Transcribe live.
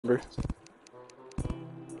remember?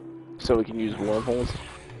 So we can use wormholes.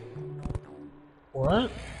 What?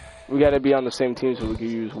 We gotta be on the same team so we can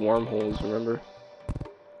use wormholes, remember?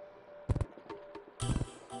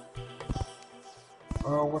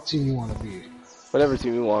 What team you want to be? Whatever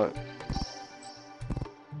team you want.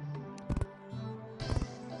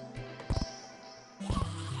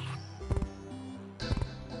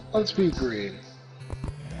 Let's be green.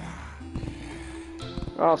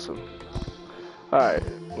 Awesome. Alright,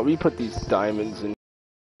 let me put these diamonds in.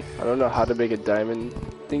 I don't know how to make a diamond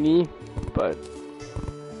thingy, but...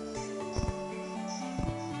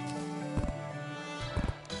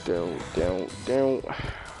 Down.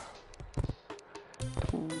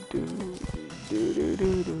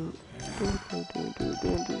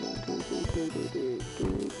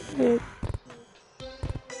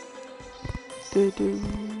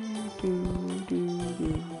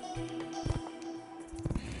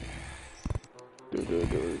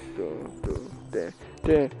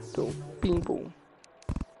 Bing boom.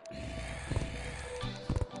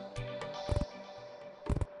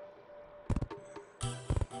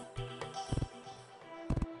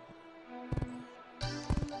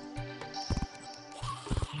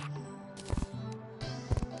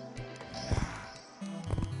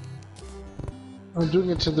 I'm doing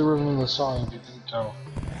it to the rhythm of the song, if you didn't tell.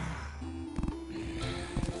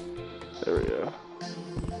 There we go.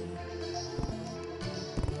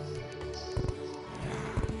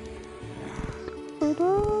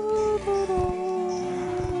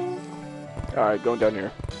 Alright, going down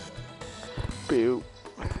here. Boo.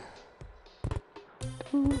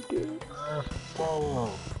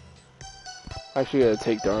 Follow. I actually gotta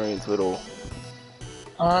take Darian's little...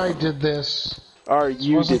 I did this. Alright,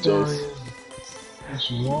 you did this.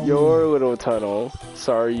 Your little tunnel.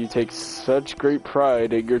 Sorry you take such great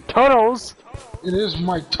pride in your tunnels! It is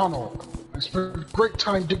my tunnel. I spent great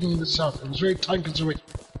time digging this out. It was very time consuming.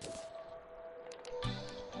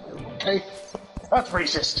 Okay? That's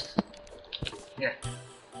racist. Yeah.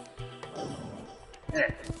 Yeah.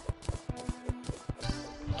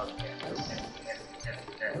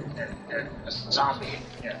 Zombie.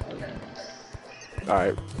 Yeah.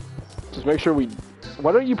 Alright. Just make sure we...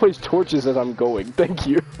 Why don't you place torches as I'm going? Thank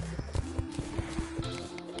you.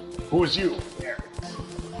 Who is you? Yeah.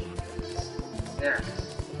 Yeah.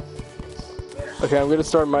 Okay, I'm gonna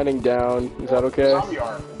start mining down. Is that okay? Zombie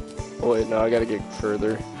arm. Oh wait, no, I gotta get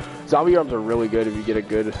further. Zombie arms are really good if you get a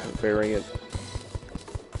good variant.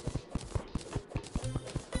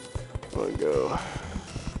 There we go.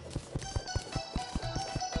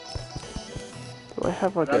 Do I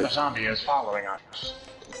have like Another zombie is following us.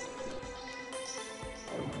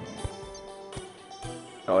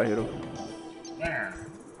 Oh, I hit him. Yeah.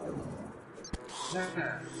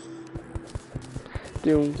 Yeah.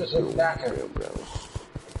 Just look back at it.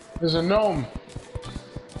 There's a gnome.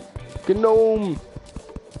 Gnome.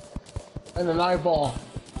 And an eyeball.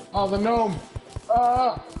 Oh, the gnome.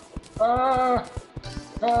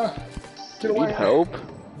 Get away. Need help?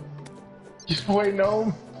 Get away,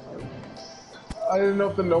 gnome. I didn't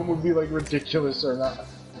know if the gnome would be like ridiculous or not.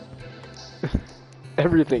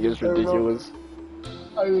 Everything is ridiculous.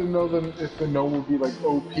 I didn't know if the gnome would be like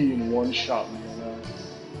OP in one shot me or not.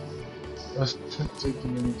 I was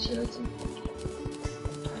taking any chances.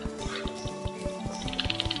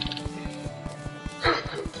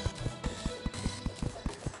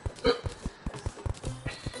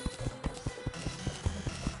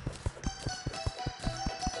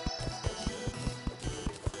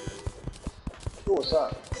 What's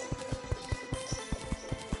up?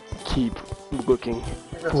 Keep looking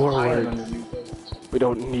forward. We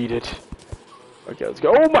don't need it. Okay, let's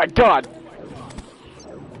go. Oh my god!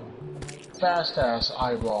 Fast ass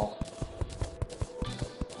eyeball.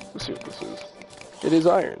 Let's see what this is. It is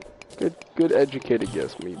iron. Good educated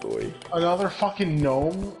guess, me boy. Another fucking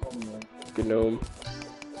gnome? Oh my. Good gnome.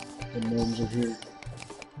 The gnomes are here.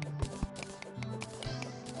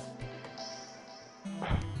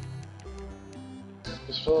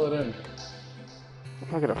 Just fill it in.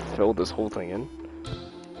 I'm not gonna fill this whole thing in.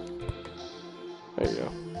 There you go.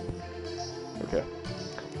 Okay.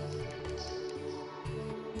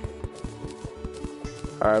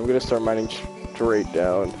 Alright, I'm gonna start mining straight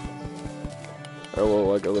down. Or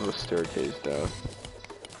well, like a little staircase down.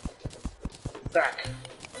 Back.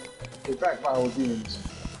 Get back by all demons.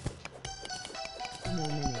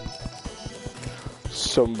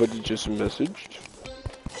 Somebody just messaged.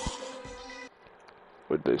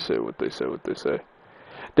 What'd they say?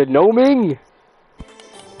 The gnoming!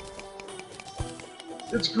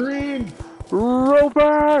 It's green!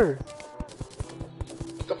 Roper!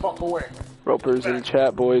 Get the fuck away. Roper's in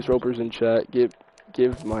chat, boys. Roper's in chat. Get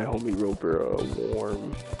give my homie Roper a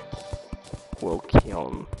warm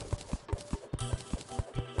welcome.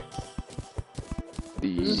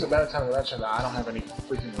 This is about time to mention that I don't have any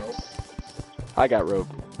freaking rope. I got rope.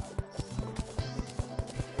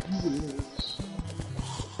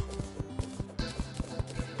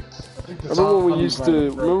 Remember when we used to?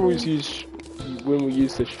 When we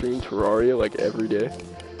used to stream Terraria like every day?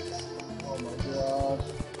 Oh my god.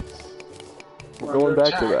 We're going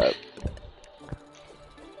back to that.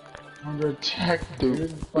 Under attack,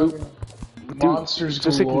 dude. Dude, Monsters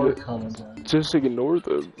galore coming down. Just ignore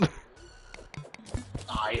them.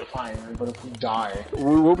 Ah, you're fine, but if we die...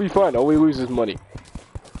 We'll be fine. All we lose is money.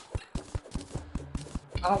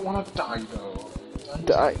 I don't want to die, though.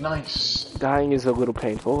 Nice. Dying is a little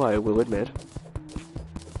painful, I will admit.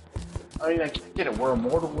 I mean, I get it, we're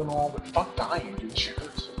immortal and all, but fuck dying, dude. Shit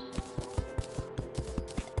hurts.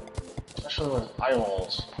 Especially with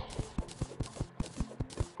eyeballs.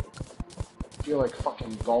 I feel like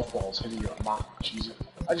fucking golf balls hitting you at Mach. Jesus.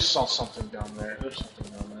 I just saw something down there. There's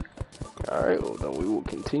something down there. Alright, well then we will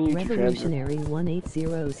continue to Revolutionary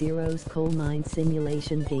 1800's coal mine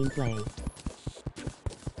simulation gameplay.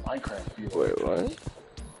 Minecraft. Wait, what?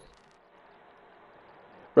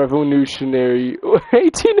 Revolutionary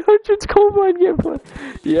 1800s coal mine gameplay.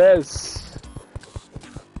 Yes.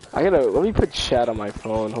 Let me put chat on my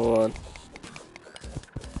phone. Hold on.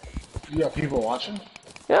 You got people watching?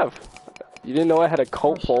 Yeah. You didn't know I had a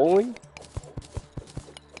cult following?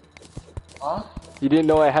 Huh? You didn't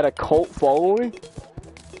know I had a cult following?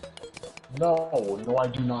 No, I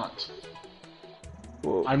do not.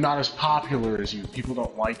 Whoa. I'm not as popular as you. People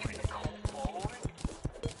don't like me.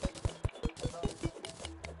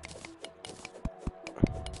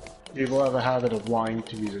 People have a habit of lying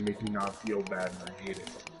to me to make me not feel bad, and I hate it.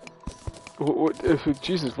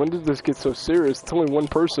 Jesus, when did this get so serious? It's only one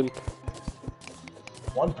person.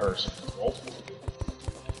 One person. Multiple.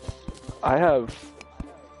 I have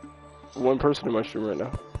one person in my stream right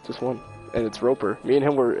now. Just one. And it's Roper. Me and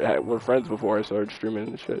him were friends before I started streaming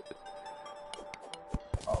and shit.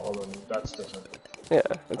 Oh, well then that's different. Yeah,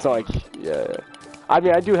 it's not like, yeah. I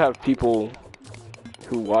mean, I do have people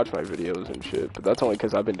who watch my videos and shit, but that's only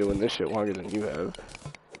because I've been doing this shit longer than you have.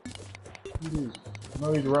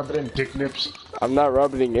 No need to rub it in, dick nips. I'm not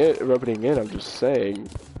rubbing it in, I'm just saying.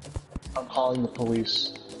 I'm calling the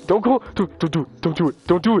police. Don't go! Don't do it! Don't do it!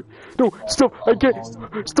 Don't do it! No! Stop! I can't!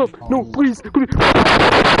 Stop! No! Please! Please!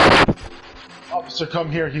 Officer,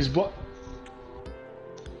 come here, he's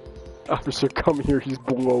Officer, come here, he's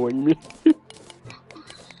blowing me.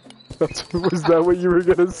 Was that what you were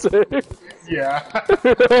gonna say? Yeah.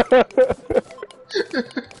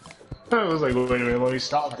 I was like, wait a minute, let me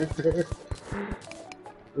stop right there. It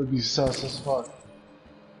would be sus as fuck.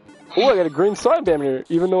 Oh, I got a green slime damn near,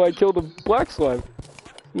 even though I killed a black slime.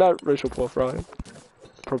 Not racial profiling.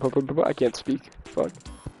 I can't speak. Fuck.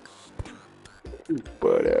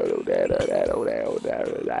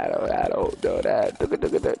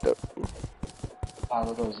 Ah,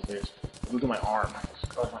 look at those face. Look at my arm.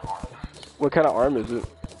 Look at my arm. What kind of arm is it?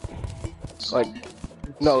 Like,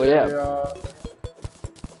 It's no, yeah.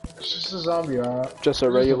 It's just a zombie. Just a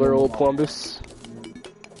regular old Plumbus.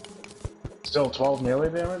 Still 12 melee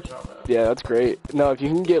damage? Oh, Yeah, that's great. No, if you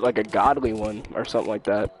can get like a godly one or something like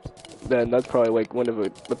that, then that's probably like one of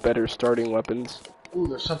the better starting weapons. Ooh,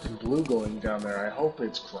 there's something blue going down there. I hope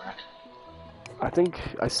it's crack. I think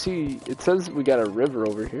I see. It says we got a river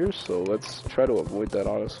over here, so let's try to avoid that.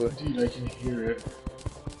 Honestly. Dude, I can hear it.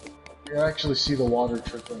 You can actually see the water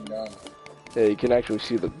trickling down. Yeah, you can actually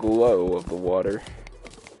see the glow of the water.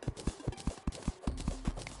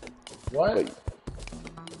 What? Like,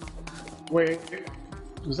 wait,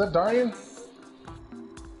 was that Darian?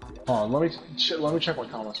 Hold on, let me check my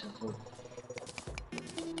comments real quick.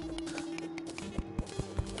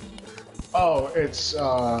 Oh, it's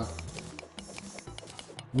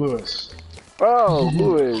Lewis. oh,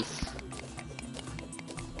 Lewis.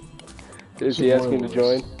 Is he asking to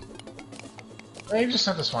join? He just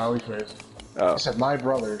sent a smiley face. Oh. He said, my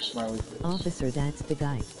brother, smiley face. Officer, that's the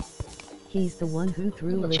guy. He's the one who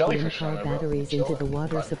threw The lithium jellyfish car on there, bro. batteries into the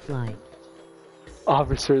water supply.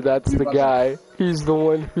 Officer, that's the guy. He's the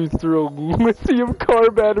one who threw lithium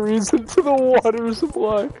car batteries into the water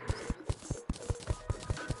supply.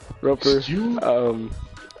 Roper,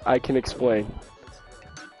 I can explain.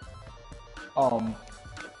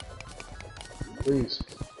 Please.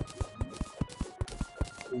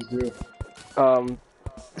 Please do.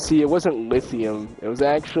 See, it wasn't lithium. It was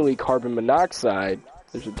actually carbon monoxide.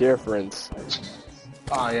 There's a difference.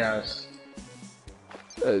 Ah, yes.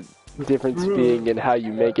 Difference being in how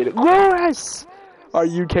you make it. Lewis! Our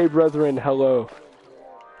UK brethren, hello.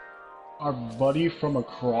 Our buddy from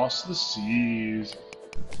across the seas.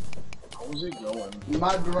 How's it going?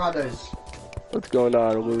 My brothers. What's going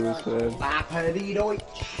on, Lewis, man? Bappity Deutsch.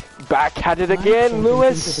 Back at it again,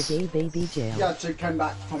 Lewis! The gay baby jail. Yeah, to come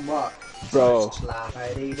back from work. Bro,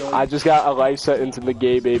 Slappity Deutsch. I just got a life sentence in the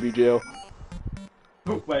gay baby jail.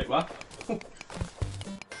 Wait, what?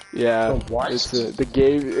 Yeah, The what? it's the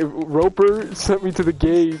gay. Roper sent me to the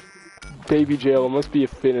gay baby jail. It must be a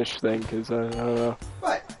Finnish thing, cause I don't know.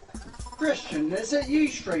 Wait, Christian, is it you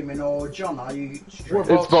streaming or John? Are you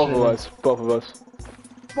streaming? It's both of us. Both of us.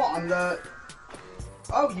 What on the?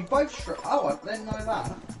 Oh, you both stream. Oh, I didn't know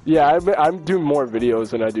that. Yeah, I'm doing more videos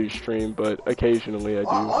than I do stream, but occasionally I do.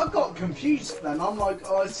 I got confused then. I'm like,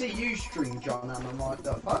 oh, I see you stream, John, and I'm like,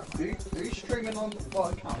 the fuck? Who's streaming on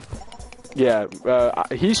what account? Yeah,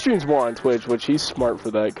 he streams more on Twitch, which he's smart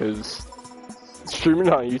for that, cause streaming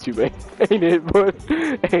on YouTube ain't it, but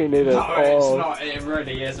ain't it at all. No, it's not. It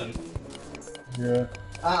really isn't. Yeah.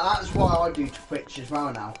 That's why I do Twitch as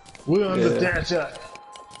well now. We're on the Yeah. desert.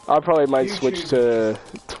 I probably might YouTube. switch to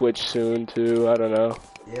Twitch soon too. I don't know.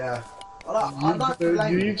 Yeah. I like The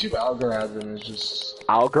blame you. YouTube algorithm is just...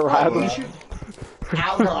 Algorithm. Algorithm.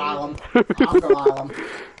 Algorithm.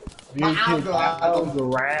 YouTube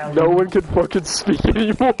algorithm. No one can fucking speak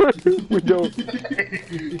anymore. We don't.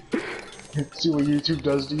 See what YouTube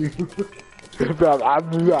does to you.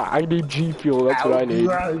 I need G Fuel. That's what I need.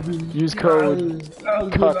 Use code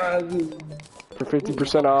for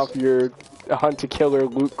 50% off your Hunt to Killer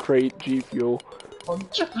Loot Crate G Fuel.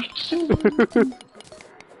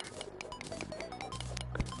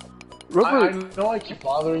 I know I keep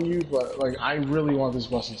bothering you, but like I really want this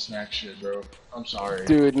bus and snack shit, bro. I'm sorry.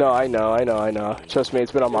 Dude, no, I know. Trust me,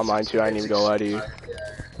 it's been on my mind too. I ain't even gonna lie to you. Yeah,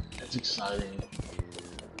 it's exciting.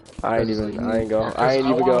 I ain't even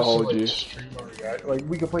gonna hold you. Like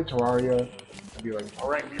we could play Terraria and be like,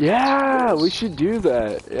 alright. Yeah, we should do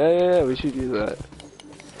that. Yeah, we should do that.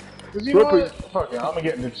 Cause you know what? Fuck yeah, I'm gonna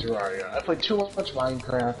get into Terraria. I play too much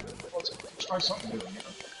Minecraft. Let's try something new.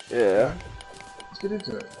 You know? Yeah. Let's get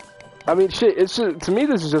into it. I mean, shit. It's just, to me,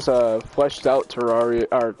 this is just a fleshed out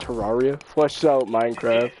Terraria, fleshed out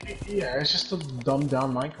Minecraft. Yeah, it's just a dumbed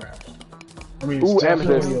down Minecraft. I mean, Ooh, it's The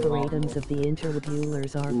Amethyst. definitely algorithms of the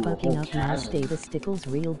interwebulars are fucking up my statistics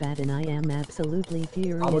real bad, and I am absolutely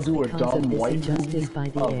furious I'm gonna do a because dumb of this white injustice by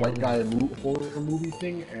the white AI. guy horror movie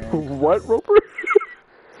thing. And What, Roper?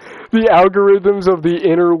 The algorithms of the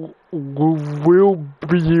inner will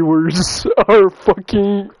viewers are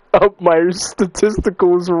fucking up my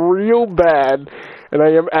statisticals real bad, and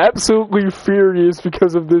I am absolutely furious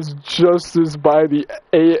because of this justice by the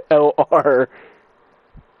ALR.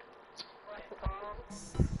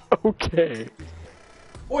 Okay.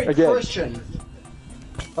 Oi, Again. Christian.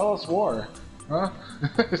 tell us more, huh?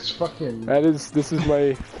 It's fucking. This is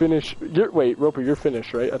my Finnish. Wait, Roper, you're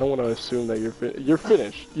Finnish, right? I don't want to assume that you're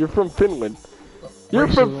Finnish. You're from Finland. You're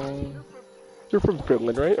from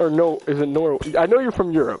Finland, right? Or no? Is it Norway? I know you're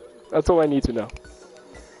from Europe. That's all I need to know.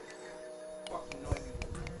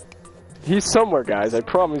 He's somewhere, guys. I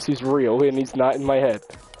promise he's real, and he's not in my head.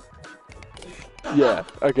 Yeah.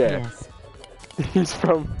 Okay. Yes. He's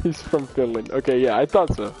from Finland. Okay. Yeah, I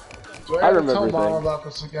thought so. Do I I have to remember tell Mom things. about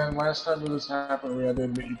this again? Last time this happened, we had to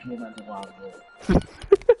admit you to a mental hospital.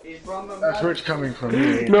 That's rich coming from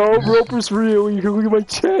me. No, Roper's real. You can look at my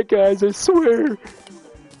chat, guys. I swear.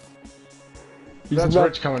 He's That's not.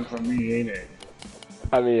 rich coming from me, ain't it?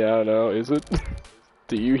 I mean, I don't know. Is it?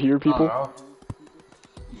 Do you hear people?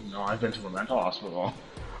 No, I've been to a mental hospital.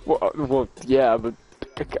 Well, yeah, but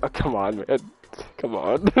come on, man. Come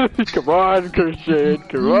on. Come on, Christian.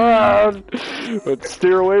 Come on. Let's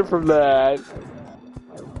steer away from that.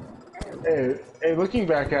 Hey, looking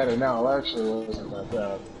back at it now, it actually wasn't that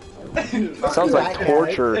bad. Sounds like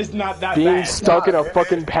torture. It's not that Being bad. stuck in a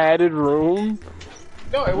fucking padded room.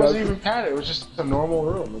 No, it wasn't even padded. It was just a normal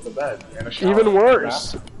room with a bed and a shower. Even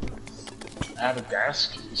worse. I had a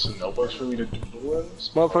desk, some notebooks for me to doodle in.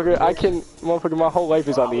 Motherfucker, my whole life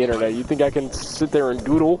is on the internet. You think I can sit there and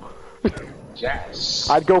doodle? Yes.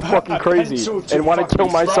 I'd go fucking crazy and want to kill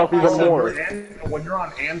myself even more. When you're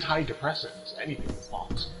on antidepressants, anything is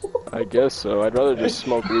possible. I guess so. I'd rather just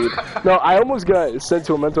smoke weed. No, I almost got sent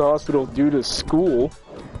to a mental hospital due to school.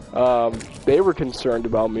 They were concerned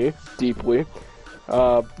about me deeply.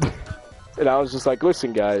 And I was just like,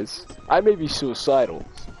 listen, guys, I may be suicidal,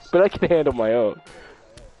 but I can handle my own.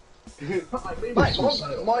 Mate,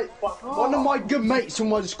 one of my good mates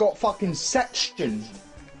almost got fucking sectioned.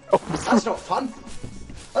 That's not fun.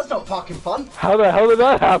 That's not fucking fun. How the hell did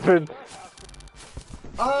that happen?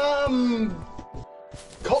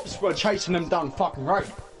 Cops were chasing them down fucking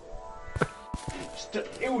road.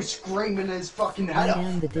 It was screaming his fucking head I off.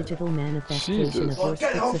 am the digital manifestation Jesus. of your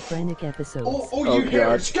Get off. schizophrenic episodes. All you Oh, hear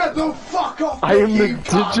God. is get the fuck off I me, am the you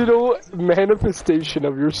cunt." digital manifestation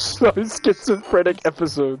of your schizophrenic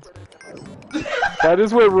episodes. That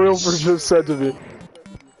is what Real Virgin said to me.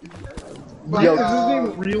 But, Yo, Is his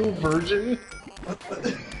name Real Virgin?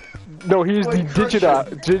 No, he's the Wait, Christian.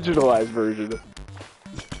 digitalized version.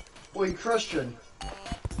 Wait, Christian.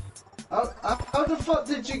 How the fuck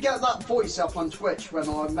did you get that voice up on Twitch when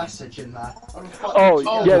I message in there? How the fuck Oh, did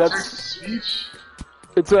you yeah, get that's- Text-to-speech?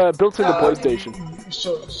 It's built into PlayStation.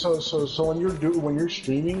 So when you're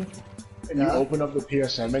streaming and you Yeah. open up the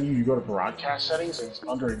PSN menu, you go to broadcast settings and it's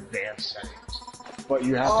under advanced settings. But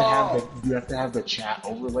you have to have the chat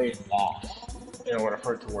overlay off in order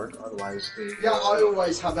for it to work. Otherwise, Yeah, I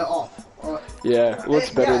always have it off. Yeah, it looks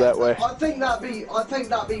better that way. I think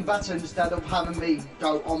that'd be better instead of having me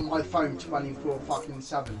go on my phone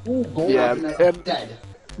 24/7. Yeah, Having it and- dead.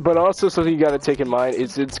 But also something you gotta take in mind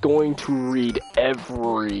is it's going to read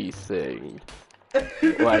everything.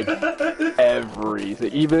 Like,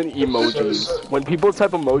 everything. Even emojis. When people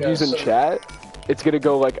type emojis in chat, it's gonna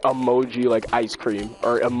go like emoji like ice cream,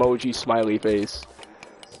 or emoji smiley face.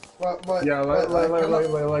 Yeah,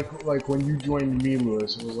 like when you joined me,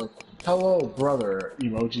 Lewis, it was like, "Hello, brother,"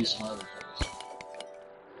 emoji smiley face.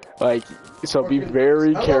 Like, so be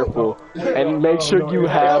very careful. And make sure you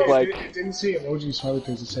have like... It didn't say emoji smiley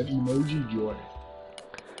face, it said emoji joy.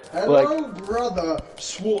 Hello, brother.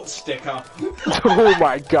 Schwartz sticker. Oh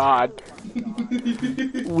my god.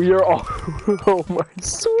 We are all... Oh my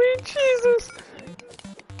sweet Jesus.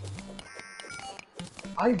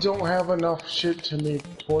 I don't have enough shit to make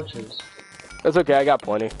torches. That's okay, I got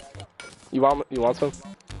plenty. You want some?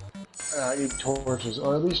 I need torches,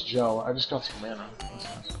 or at least gel. I just got some mana.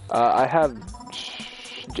 I have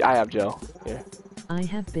gel. Yeah. I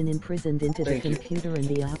have been imprisoned into the Thank you. computer and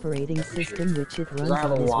the operating system which it runs I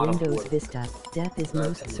have a on is lot of Windows wood. Vista. Death is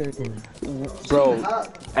most certain. Bro,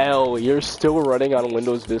 L, you're still running on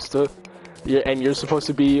Windows Vista? And you're supposed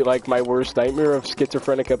to be like my worst nightmare of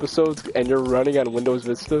schizophrenic episodes, and you're running on Windows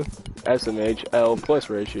Vista? SMH, L plus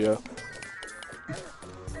ratio.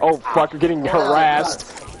 Oh fuck, you're getting harassed.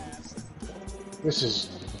 This is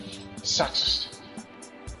sexist.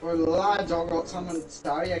 Well, lads, I've got something to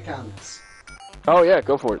tell you, cunts. Oh yeah,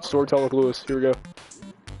 go for it. Storytelling with Lewis. Here we go.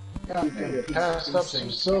 Passed up some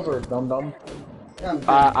silver, dum dum.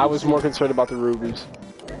 I was more concerned about the rubies.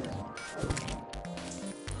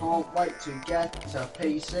 Can't wait to get a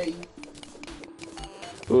PC.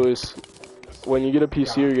 Lewis, when you get a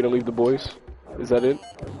PC, are you gonna leave the boys? Is that it?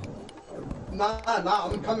 Nah,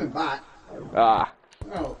 I'm coming back. Ah.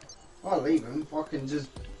 No, I'll leave him. Fucking just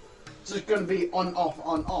gonna be on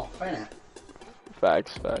off, innit?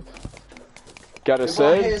 Facts. Gotta If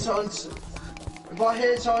I hear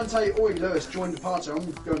someone say, "Oi, Lewis, join the party,"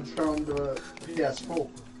 I'm going to throw on the PS4.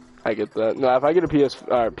 I get that. No, if I get a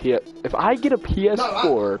if I get a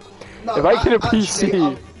PS4, No, if I get a actually,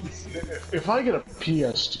 PC, If I get a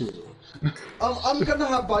PS2, I'm gonna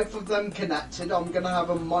have both of them connected. I'm gonna have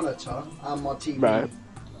a monitor and my TV Right.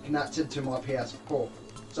 connected to my PS4,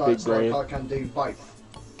 so Big it's brain. like I can do both.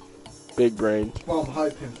 big brain. That's what I'm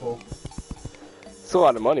hoping for. It's a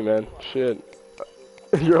lot of money, man. Shit.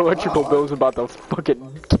 Your electrical bill's about to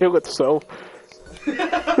fucking kill itself. bro,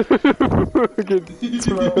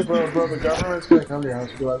 the government's gonna come to your house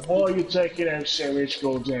and be like, "Well, you're taking out so much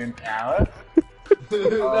goddamn power."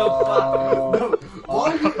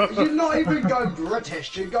 Why? You're not even going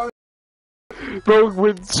British. You're going. Bro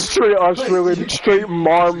with straight Australian, straight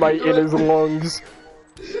Marmite in his lungs.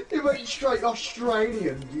 You went straight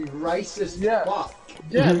Australian. You racist Yeah. fuck.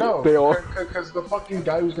 Yeah, no, They all- because the fucking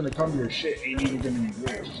guy who's gonna come to your shit ain't even gonna be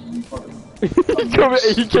British. He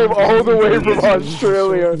fucking He came all the way from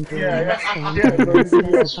Australia.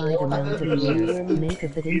 Specified amount of years. Make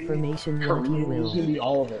of that information what you Korean. He's gonna will. be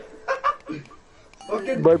all of it.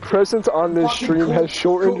 Fucking. My presence on this Fucking stream cool- has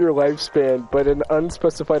shortened cool. your lifespan, but an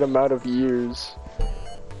unspecified amount of years.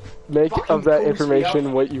 Make Fucking of that calls me information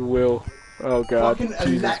up. what you will. Oh god, Fucking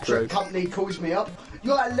Jesus electric Christ. company calls me up.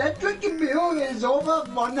 Your electric bill is over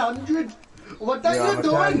 100. What are you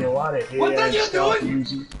doing? What are you doing?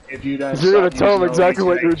 You're gonna tell them exactly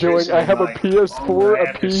what you're doing. I have a PS4,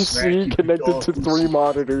 a PC connected to 3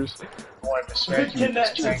 monitors.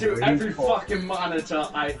 Connected to every fucking monitor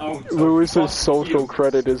I own. So Lewis's fuck social you.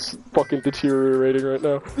 credit is fucking deteriorating right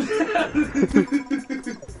now.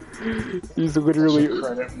 He's literally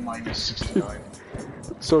Credit minus 69.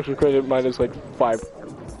 social credit minus like 5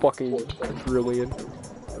 fucking trillion.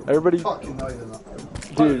 Everybody, Fucking know they're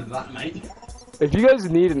not. dude, That, mate. if you guys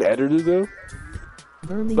need an editor though,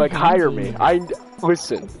 like hire me.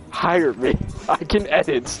 Listen, hire me. I can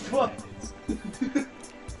edit.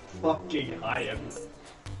 Fucking high.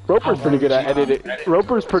 Roper's pretty good at editing.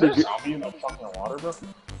 Roper's pretty good. Zombie in the fucking water, bro?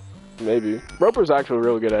 Maybe. Roper's actually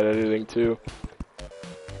really good at editing too.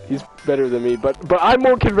 He's better than me, but I'm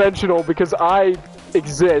more conventional because I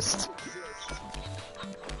exist.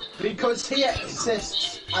 Because he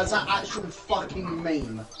exists as an actual fucking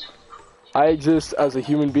meme. I exist as a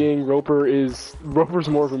human being. Roper's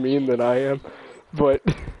more of a meme than I am, but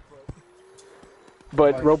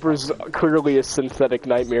Roper's clearly a synthetic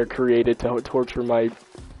nightmare created to torture my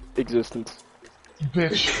existence.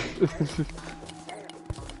 Bitch.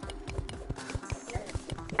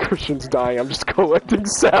 Christian's dying. I'm just collecting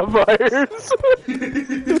sapphires.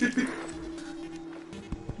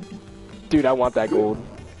 Dude, I want that gold.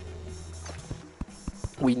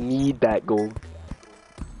 We need that gold.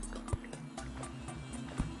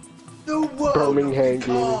 The world Birmingham of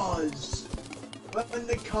cars. When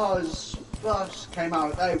the cars first came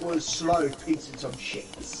out, they were slow pieces of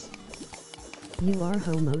shit. You are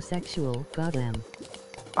homosexual, goddamn.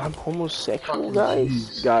 I'm homosexual,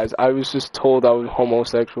 guys. Guys, I was just told I was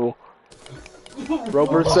homosexual.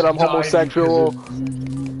 Roper said I'm homosexual.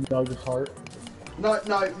 No,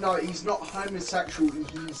 he's not homosexual.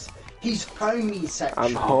 He's homosexual.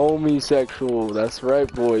 I'm homosexual. That's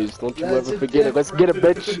right, boys. Don't you ever forget it. Let's get it,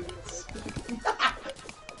 bitch.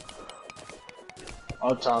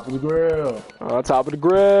 On top of the grill. On top of the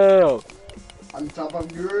grill. On top of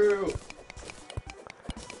the grill.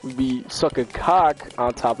 We be sucking cock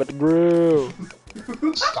on top of the grill.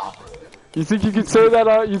 Stop it. You think you can say that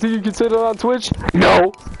on? You think you can say that on Twitch?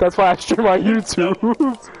 No. That's why I stream on YouTube.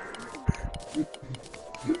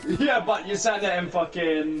 Yeah, but you said it in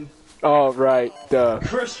fucking Oh right, duh.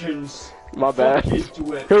 Christians. My bad. Twitch.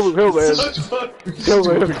 He'll live. He'll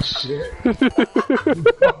live. Shit.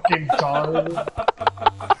 Fucking darling.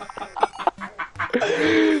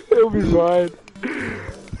 He'll be fine.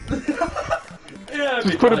 Yeah,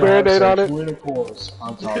 Just put a band-aid on it. On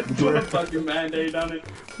top of the Put a grill. fucking band-aid on it.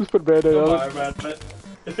 Just put a band-aid Don't on worry it. about it.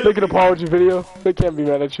 Make an apology video. They can't be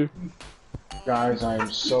mad at you. Guys, I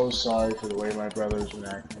am so sorry for the way my brother's been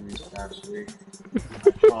acting these past week.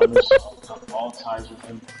 I promise I'll cut all ties with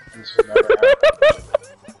him. This will never happen.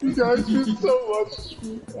 You guys do so much to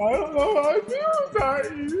me. I don't know how I feel about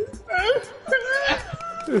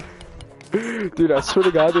you. Dude, I swear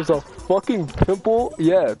to God, there's a fucking pimple.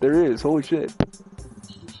 Yeah, there is. Holy shit.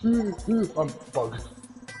 I'm bugged.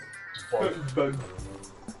 Bug.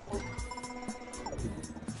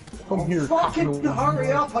 Come here. Fucking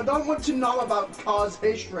hurry up! I don't want to know about cars'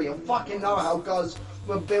 history. I fucking know how cars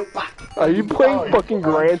were built back. Are you playing fucking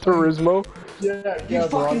Gran Turismo? Yeah, You yeah,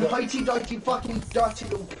 fucking bro. hoity-toity fucking dirty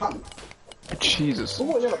little cunt. Jesus.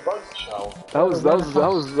 Someone got a bug show. That was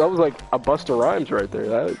like a Busta Rhymes right there.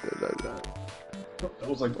 That. That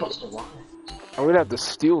was like Busta Rhymes. I'm gonna have to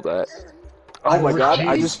steal that. Oh my God!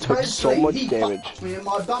 I just took so much He damage. fucked me in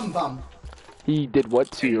my bum bum. He did what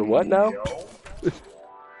to your what now?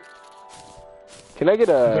 Can I get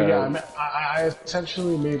But yeah, a? I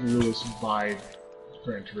essentially made Lewis buy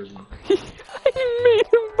Gran Turismo. I made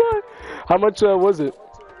him buy. How much was it?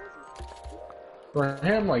 For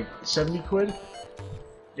him, like 70 quid?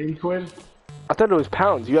 80 quid? I thought it was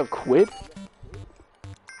pounds. You have quid?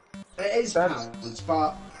 It is That's- pounds,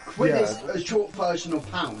 but quid Yeah. is a short version of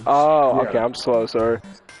pounds. Oh, Yeah. okay. I'm slow. Sorry.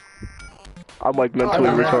 I'm like mentally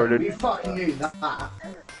Oh, retarded. We fucking knew that.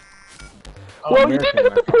 Well, you didn't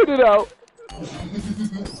have to point it out.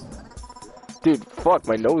 Dude, fuck,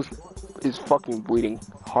 my nose is fucking bleeding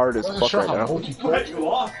hard as fuck right now. What you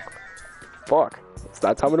are? Fuck. It's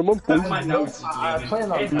that time of the month. My nose is I bleeding.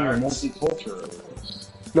 plan on It being hurts.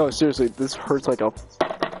 multicultural. No, seriously, this hurts like a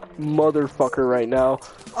motherfucker right now.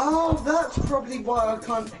 Oh, that's probably why I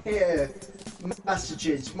can't hear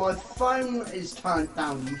messages. My phone is turned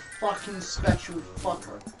down, you fucking special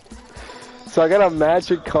fucker. So I got a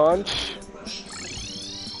magic conch.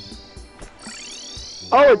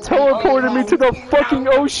 Oh, it teleported me to the fucking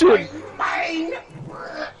ocean! Fine!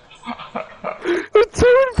 It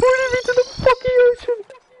teleported me to the fucking ocean!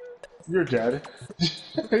 You're dead.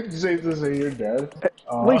 Safe to say you're dead.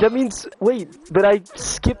 Wait, that means... Wait, but I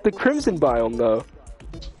skipped the crimson biome, though.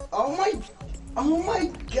 Oh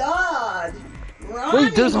my god!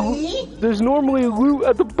 Wait, Ronnie! there's normally loot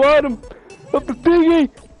at the bottom of the thingy!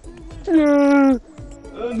 Yeah.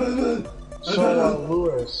 So,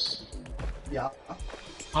 Lewis, Yeah.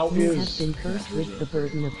 how You have is... been cursed with the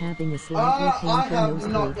burden of having a slightly I painful have nose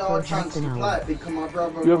not bleed got for a chance half an to play hour. it because my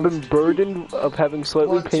brother You have wants been burdened of having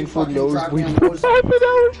slightly Want to painful fucking drag me nosebleed on for half an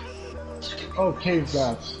hour? Oh, cave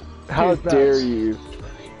bats. How Cave dare bats. you?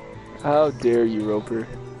 How dare you, Roper?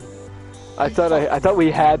 I thought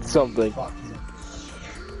we had something. I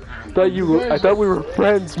thought we were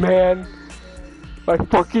friends, man. I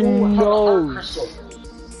fucking know.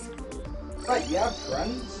 Wait, you have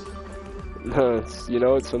friends? No, you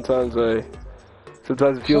know, sometimes it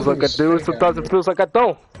feels like I do, sometimes it feels like I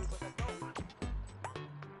don't.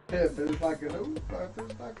 Yeah, it feels like a no, it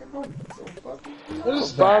feels like a no. So fucking What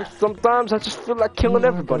is that? Sometimes I just feel like killing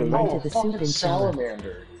everybody, man. Into the soup Fucking and salad.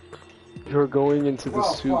 salamander. You're going into the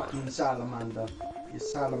well, soup. fucking salamander. You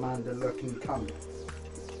salamander-looking cunt.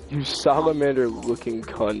 You salamander-looking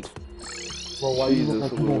cunt. Well, why you Jesus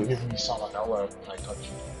look like you won't Louise. give me salmonella if I touch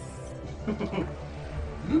you?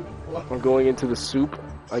 I'm going into the soup.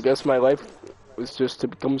 I guess my life was just to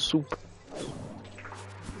become soup.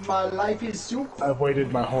 My life is soup. I've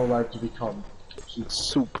waited my whole life to become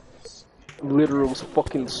Soup. Literal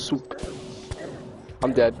fucking soup.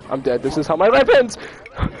 I'm dead. I'm dead. This is how my life ends!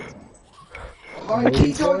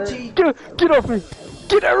 Hoity toity. Get off me!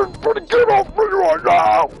 Get everybody get off me right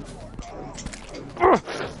now!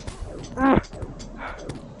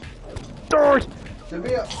 Die!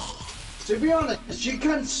 To be honest, you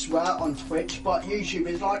can swear on Twitch, but YouTube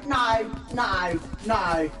is like, no,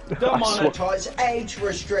 demonetize, age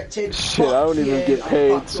restricted. Shit, I don't even get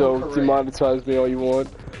paid, so demonetize me all you want.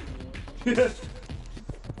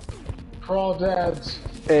 Crawdads.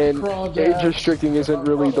 And Crawdads. age restricting isn't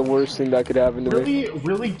really the worst thing that could happen to me.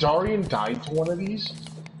 Really, Darian died to one of these?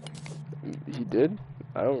 He did?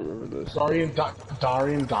 I don't remember this. Darian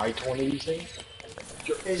died to one of these things?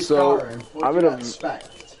 It's So, Darren. What I'm do in you a- expect?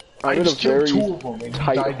 I'm in a just killed very 2 of them, and he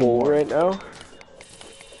tight died to hole one. right now.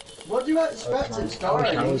 What do you expect? It's I wish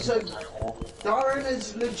I Darren. was So, in a tight hole. Darren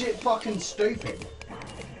is legit fucking stupid.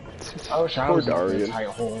 I wish I Poor was in a Darian. tight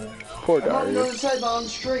hole. Poor I'm not Darian. gonna say that on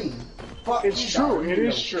stream. Fuck It's you, true, Darren, it you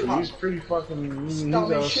is little true. cunt. He's pretty fucking. He's a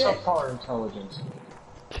Dummy shit. subpar intelligence.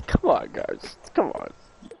 Come on, guys. Come on.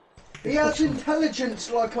 He has intelligence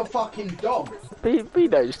like a fucking dog. Be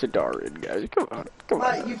nice to Darian, guys. Come on. Come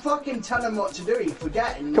on. Mate, you fucking tell him what to do, he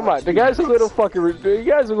forget. And he Come likes on, the to guy's a do little this. fucking, the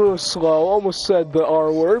guy's a little slow, almost said the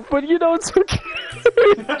R word, but you know, it's okay.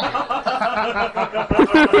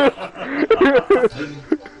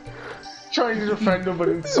 Trying to defend him, but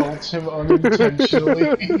insults him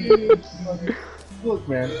unintentionally. Look,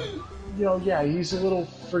 man. You know, yeah, he's a little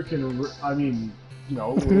freaking. I mean, you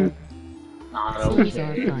know, not These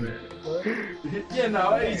are okay. fun. You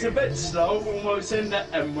know, he's a bit slow, almost in the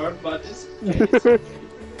M word, but it's.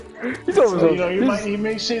 He's almost, So, you know, he's- he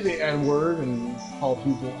may say the N word and call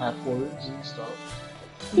people F words and stuff.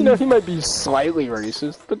 you know, he might be slightly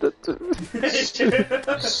racist, but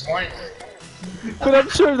Slightly. but I'm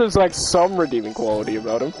sure there's like some redeeming quality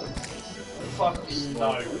about him. Fucking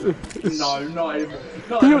no. No, not even.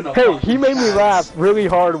 Not He, even a hey, fucking he made me chance. laugh really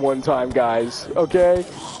hard one time, guys. Okay.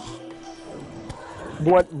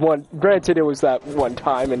 Granted, it was that one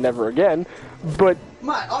time and never again, but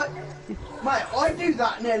Mate, I do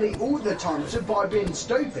that nearly all the time, so by being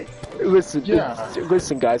stupid. listen, Yeah.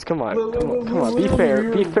 listen, guys, come on, come on, be fair,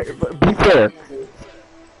 be fair.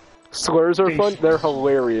 Slurs are fun, they're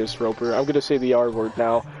hilarious, Roper. I'm gonna say the R word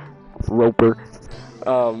now, Roper.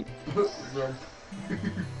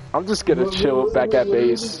 I'm just gonna chill back at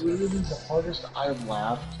base. Literally, the hardest I've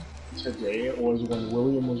laughed today was when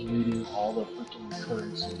William was reading all the freaking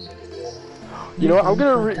currencies. You know what, I'm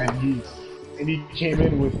gonna and he came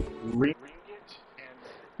in with ringgit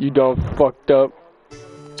You done fucked up.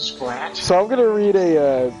 and scratch. So I'm gonna read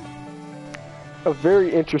a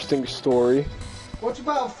very interesting story. What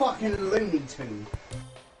about a fucking Looney Tune?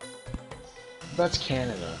 That's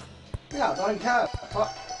Canada. Yeah, I don't care.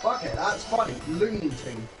 Fuck it, that's funny. Looney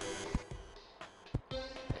Tune.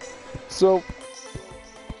 So,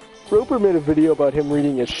 Roper made a video about him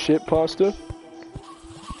reading a shit pasta.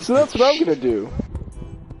 So that's what I'm gonna do.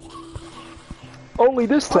 Only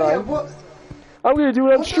this Oh yeah, time, what? I'm gonna do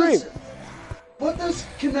it on stream. What does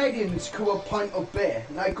Canadians call a pint of beer?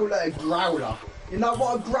 They call it a growler. You know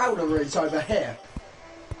what a growler is over here?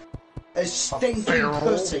 A stinky barrel?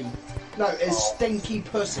 pussy. No, a stinky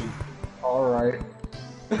pussy. Alright.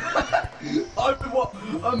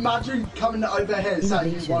 Imagine coming over here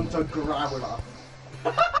saying you Innovation. want a growler.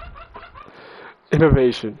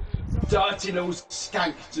 Innovation. Dirty little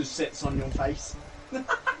skank just sits on your face. I'm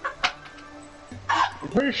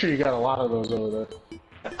pretty sure you got a lot of those over there.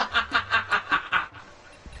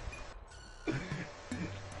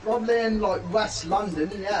 Probably in like West London,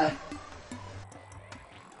 yeah.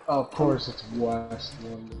 Of course, it's West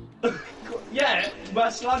London. Yeah,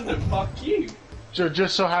 West London, fuck you.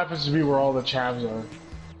 Just so happens to be where all the chavs are.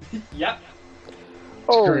 Yep.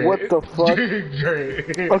 Oh, Great. what the fuck?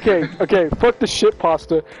 Great. Okay, fuck the shit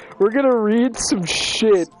pasta. We're gonna read some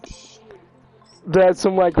shit that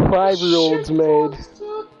some like 5-year-olds Shit made.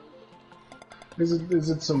 pasta. Is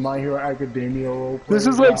it some My Hero Academia roleplay? This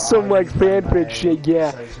is like some like fanfic shit,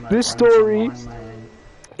 yeah. This story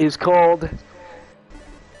is called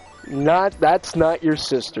That's Not Your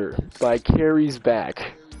Sister by Carrie's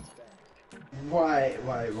Back. Wait,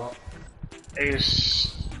 what?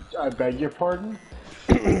 I beg your pardon?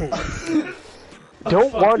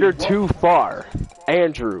 Don't wander too far.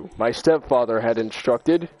 Andrew, my stepfather, had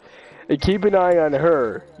instructed. And keep an eye on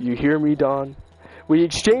her. You hear me, Dawn? We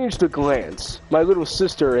exchanged a glance, my little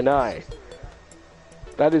sister and I.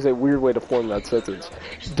 That is a weird way to form that sentence.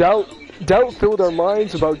 Doubt filled our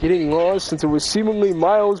minds about getting lost, since it was seemingly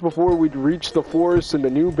miles before we'd reach the forest and the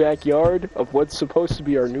new backyard of what's supposed to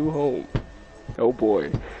be our new home. Oh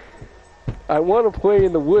boy. I want to play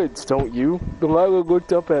in the woods, don't you? Delilah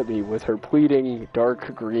looked up at me with her pleading,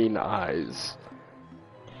 dark green eyes.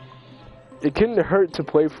 It couldn't hurt to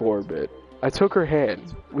play for a bit. I took her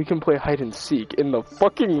hand. We can play hide and seek in the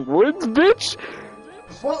fucking woods, bitch!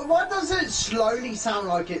 What does it slowly sound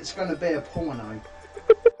like it's gonna be a porno?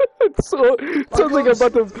 It sounds like I'm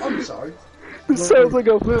about to... I'm sorry. It sounds like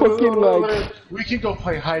a fucking like... We can go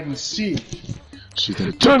play hide and seek. She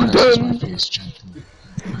then Dun depresses dun! my face gently.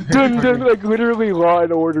 Dun dun, like literally Law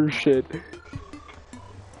and Order shit.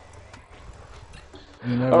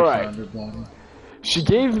 You never Alright. found her body. She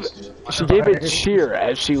gave a cheer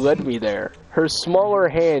as she led me there, her smaller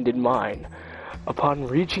hand in mine. Upon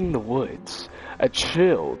reaching the woods, a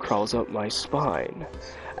chill crawls up my spine.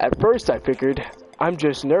 At first I figured, I'm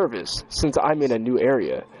just nervous, since I'm in a new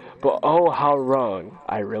area. But oh, how wrong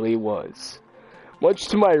I really was. Much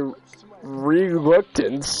to my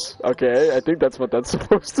reluctance, okay, I think that's what that's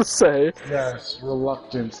supposed to say, Yes,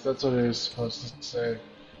 reluctance. That's what it is supposed to say.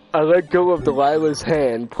 I let go of Delilah's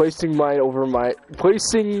hand, placing mine over my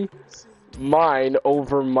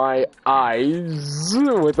eyes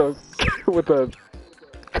with a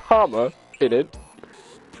comma in it.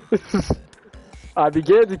 I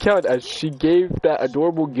began to count as she gave that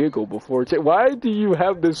adorable giggle before. Why do you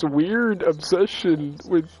have this weird obsession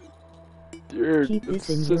with your Keep this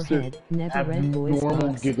in sister? your head. Never read Voice Abnormal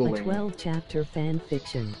Box, a giggling. 12-chapter fan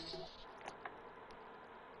fiction.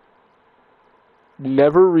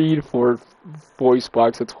 Never read for Voice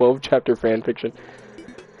Box, a 12-chapter fanfiction.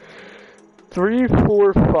 3,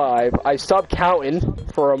 4, 5. I stopped counting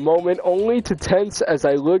for a moment, only to tense as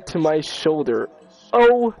I looked to my shoulder.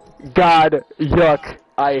 Oh, God, yuck.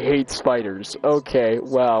 I hate spiders. Okay,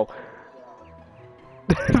 wow.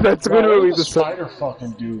 That's Bro, literally what the does spider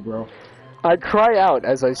fucking do, bro? I cry out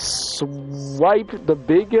as I swipe the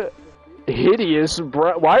big, hideous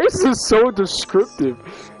brown... Why is this so descriptive?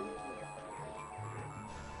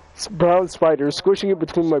 Brown spider, squishing it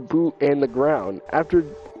between my boot and the ground. After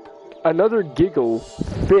another giggle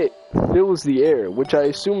fills the air, which I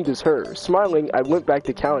assumed is her. Smiling, I went back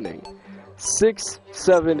to counting. 6,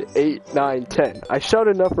 7, 8, 9, 10. I shout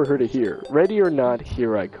enough for her to hear. Ready or not,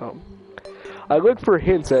 here I come. I looked for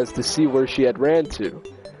hints as to see where she had ran to.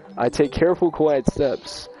 I take careful, quiet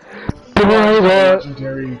steps.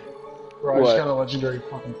 Legendary. Bro, I What? just got a legendary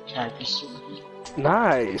fucking cactus.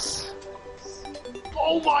 Nice.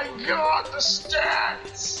 Oh my god, the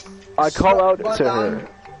stats! I call out But, to her.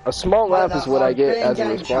 A small laugh is what I get as a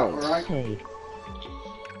response. Hey,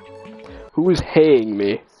 Who is haying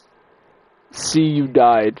me? See, you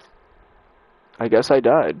died. I guess I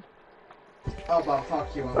died. Oh, but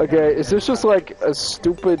fuck you. Okay, is this just like a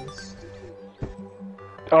stupid...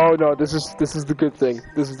 Oh no, this is the good thing.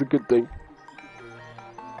 This is the good thing.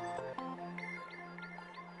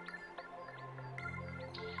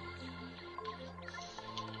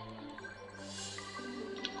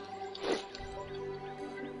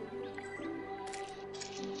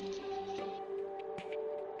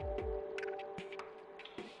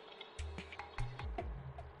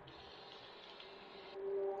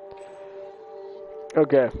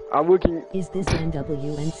 Okay, I'm looking... is this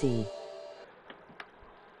NWNC?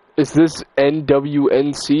 Is this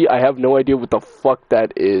NWNC? I have no idea what the fuck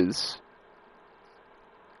that is.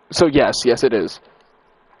 So yes it is.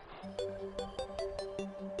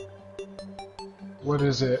 What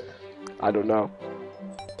is it? I don't know.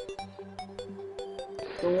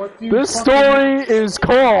 So what do you This fucking- story is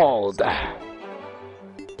called...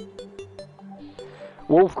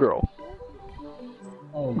 Wolf Girl.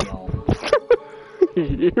 Oh no.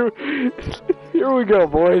 Here we go,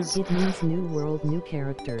 boys. It means new world, new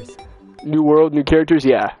characters. New world, new characters?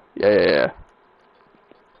 Yeah.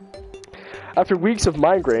 After weeks of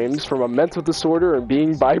migraines from a mental disorder and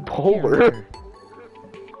being bipolar, Character.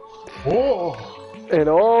 Whoa!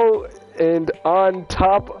 And on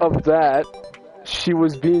top of that, she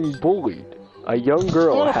was being bullied. A young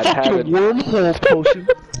girl had had it. Wormhole potion.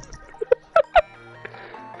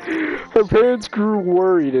 Her parents grew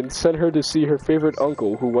worried and sent her to see her favorite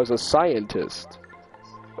uncle, who was a scientist.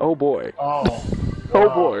 Oh boy. Oh. Oh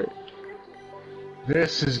boy.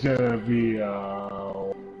 This is gonna be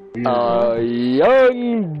weird.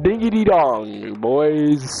 Young diggity dong,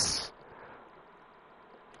 boys.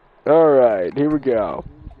 Alright, here we go.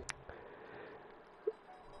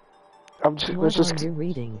 What are you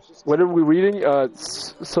reading? What are we reading?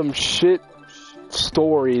 Some shit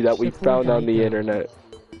story that we found on the internet.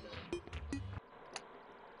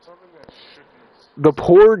 The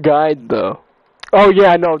poor guide, though. Oh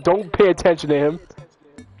yeah, no, don't pay attention to him.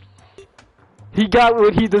 He got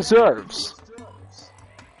what he deserves.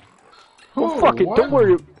 Don't fucking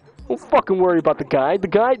worry about the guide.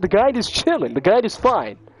 The guide is chilling. The guide is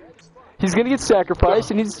fine. He's gonna get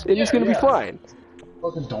sacrificed, and he's gonna be fine.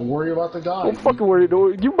 Fucking don't worry about the guy. Don't fucking worry.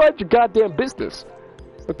 You mind your goddamn business,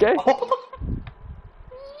 okay?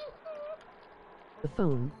 The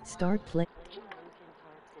phone, start play.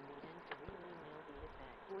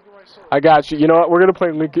 I got you. You know what? We're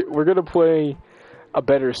gonna play a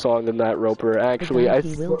better song than that, Roper. Actually,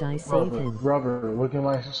 He will die, save him. Rubber, look at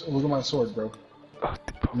my sword, bro.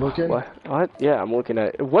 Looking? What? Yeah, I'm looking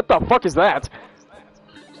at. What the fuck is that?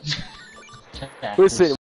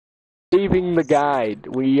 Listen, saving the guide.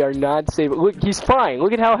 We are not saving. Look, he's fine.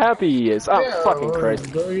 Look at how happy he is. Oh, yeah, fucking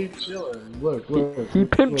Christ. Bro, he's chilling. Look. He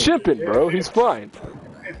pimp chimping, bro. He's fine.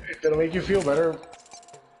 If that'll make you feel better.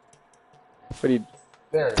 What do you?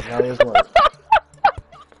 There, now he's light.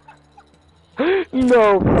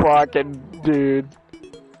 No fucking dude.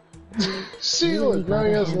 See, look, now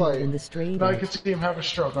he has light. Now I can see him have a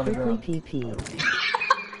stroke on the ground. PP.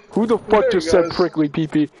 Who the fuck just said prickly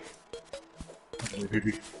pee-pee?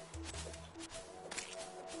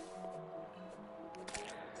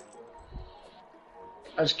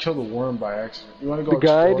 I just killed a worm by accident. You wanna go The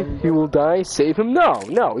guide, he will die. Save him?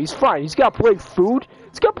 No, he's fine. He's got plenty of food.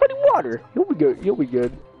 He's got plenty of water. He'll be good. He'll be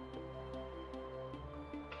good.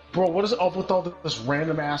 Bro, what is up with all this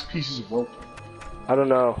random ass pieces of rope? I don't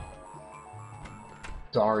know.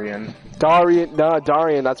 Darian,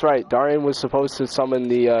 that's right. Darian was supposed to summon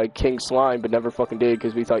the King Slime, but never fucking did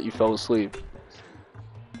because we thought you fell asleep.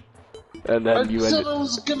 And then you ended.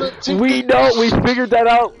 We know. We figured that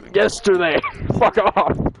out yesterday. Fuck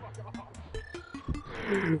off.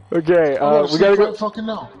 Okay. We gotta go. Fucking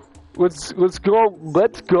no. Let's go.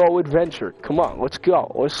 Let's go adventure. Come on. Let's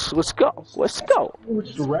go. Let's go. Let's go.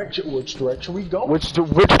 Which direction we go? Which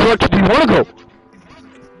direction do you want to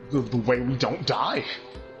go? The way we don't die.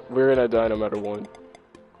 We're gonna die no matter what.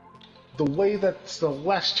 The way that's the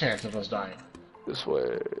less chance of us dying. This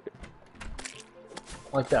way.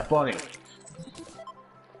 Like that bunny.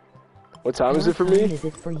 What time is it for me? Is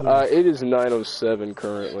it for you? It is 9:07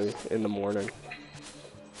 currently in the morning.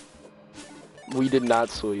 We did not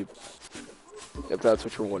sleep. If that's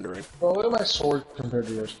what you're wondering. Bro, look at my sword compared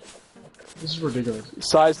to yours. This is ridiculous.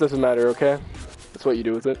 Size doesn't matter, okay? That's what you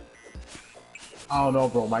do with it. I don't know,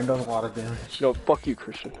 bro. Mine does a lot of damage. No, fuck you,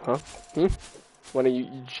 Christian, huh? Why don't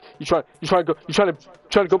you trying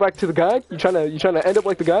to go back to the guide? You trying to end up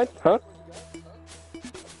like the guide, huh?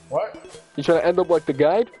 What? You trying to end up like the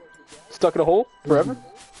guide? Stuck in a hole forever?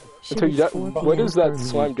 Until you die? What is that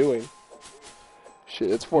slime doing?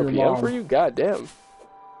 Shit, it's 4 p.m. for you? God damn.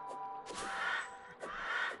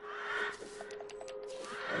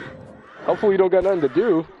 Hopefully you don't got nothing to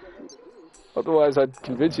do. Otherwise, I'd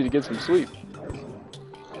convince you to get some sleep.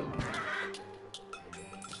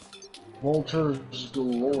 Vultures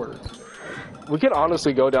galore. We can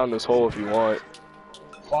honestly go down this hole if you want.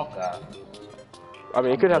 Fuck that. I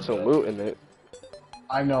mean, it could have some loot in it.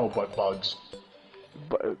 I know, but bugs.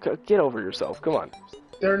 But get over yourself. Come on.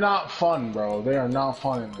 They're not fun, bro. They are not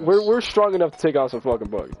fun in this. We're strong enough to take on some fucking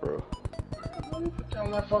bugs, bro. Put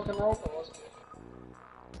down that fucking rope.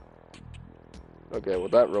 Okay, well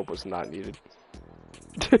that rope was not needed.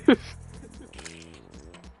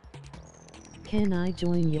 Can I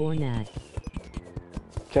join your net?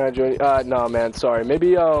 Can I join? No, man. Sorry.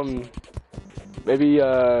 Maybe I'll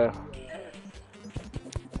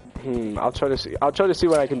try to see. I'll try to see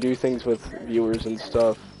what I can do things with viewers and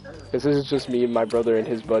stuff. Cause this is just me and my brother and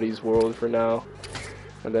his buddy's world for now,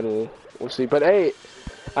 and then we'll see. But hey,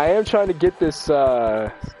 I am trying to get this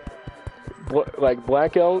like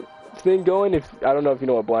blackout thing going. If I don't know if you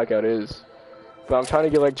know what blackout is, but I'm trying to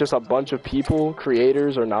get like just a bunch of people,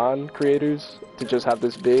 creators or non-creators, to just have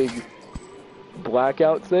this big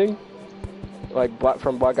blackout thing, like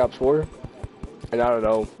from Black Ops 4. And I don't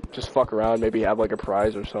know, just fuck around, maybe have like a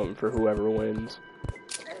prize or something for whoever wins.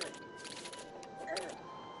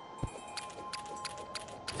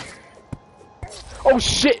 Oh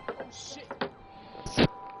shit! I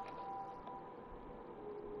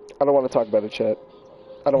don't want to talk about it, chat.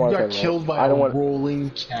 I don't want to talk about it. Killed by I don't want.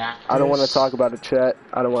 rolling cactus. I don't want to talk about it, chat.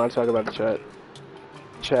 I don't want to talk about it, chat.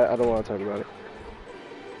 Chat, I don't want to talk about it.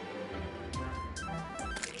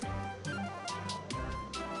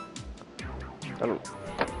 I don't.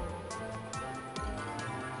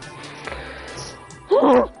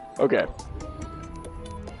 Okay.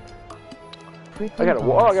 I got a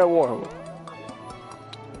war. Oh, I got a war.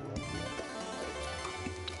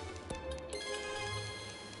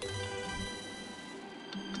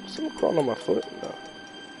 Someone crawling on my foot? No.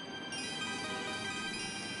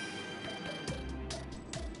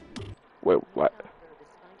 Wait, what?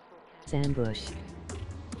 Ambush.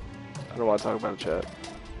 I don't want to talk about it, chat.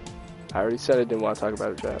 I already said I didn't want to talk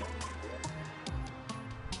about it, chat.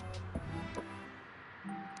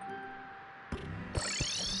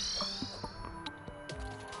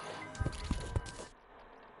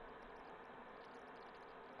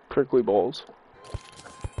 Prickly balls.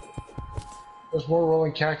 There's more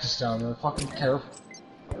rolling cactus down there. Fucking careful.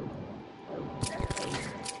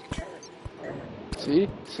 See?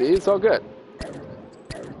 See? It's all good.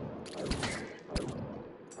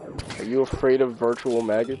 Are you afraid of virtual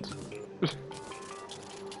maggots?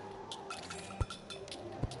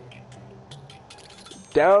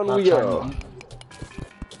 Down we go.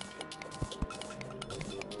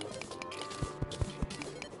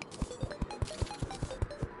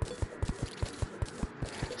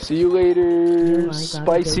 See you later,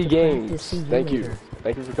 Spicy Games. Thank you.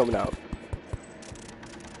 Thank you for coming out.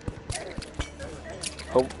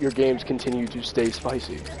 Hope your games continue to stay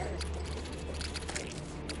spicy.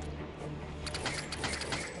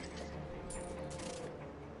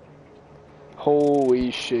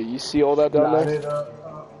 Holy shit, you see all that down there?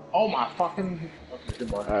 Oh my fucking... Okay,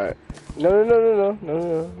 goodbye. Alright.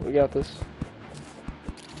 No, we got this.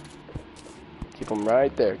 Keep them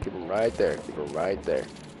right there, keep them right there, keep them right there.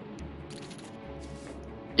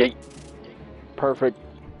 Yeet! Perfect.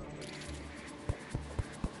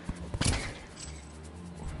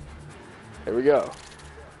 There we go.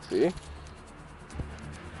 See?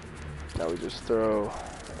 Now we just throw a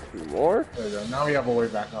few more. There we go. Now we have a way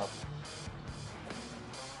back up.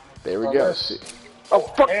 There we go. See? Oh,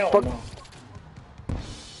 fuck! Fuck! No.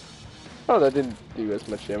 Oh, that didn't do as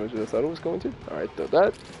much damage as I thought it was going to. Alright, throw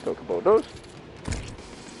that. Throw a couple of those.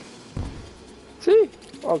 See?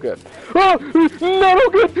 All good. Oh! Not all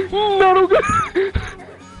good! Not all good!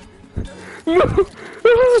 No!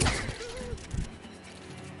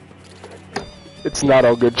 It's not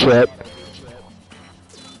all good, chat.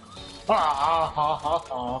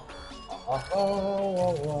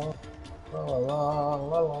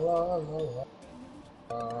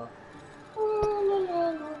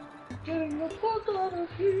 Getting the fuck out of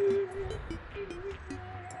here.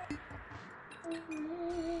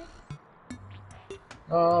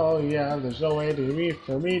 Oh yeah, there's no way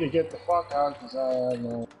for me to get the fuck out because I have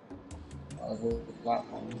no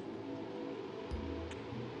platform.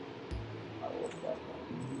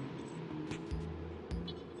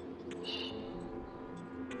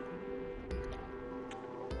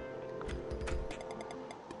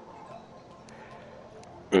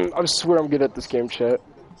 I swear I'm good at this game, chat.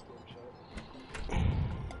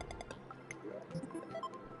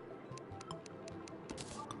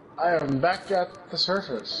 I am back at the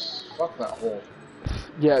surface. Fuck that hole.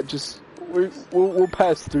 Yeah, just we'll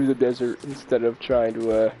pass through the desert instead of trying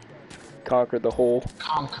to conquer the hole.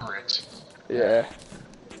 Conquer it. Yeah.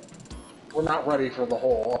 We're not ready for the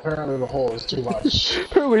hole. Apparently the hole is too much.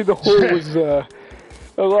 Apparently the hole was a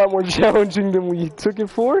lot more challenging than we took it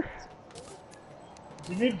for.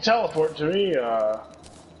 You need to teleport to me. I'll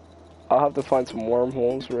have to find some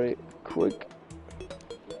wormholes right quick.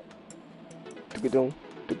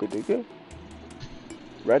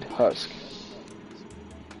 Red husk.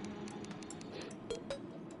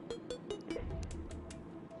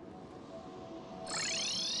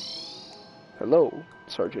 Hello,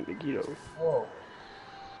 Sergeant Nagito. Oh.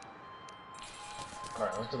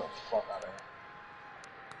 Alright, let's get the fuck out of here.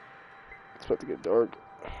 It's about to get dark.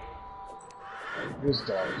 It is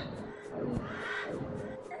dark.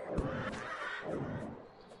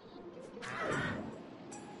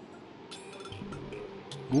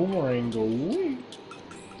 Boomerang go away.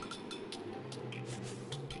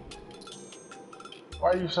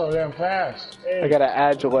 Why are you so damn fast? Hey. I got an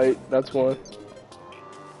Agilite, that's one.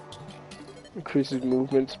 Increases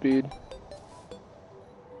movement speed.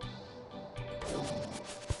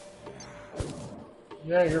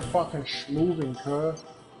 Yeah, you're fucking moving, cuh.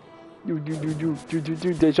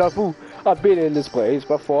 Deja vu. I've been in this place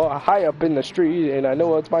before, high up in the street, and I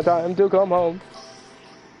know it's my time to come home.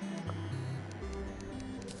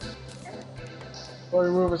 Well,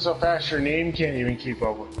 you're moving so fast, your name can't even keep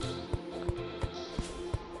up with you.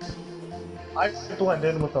 I blend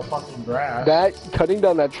in with the fucking grass. That, cutting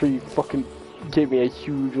down that tree fucking gave me a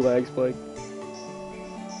huge lag spike.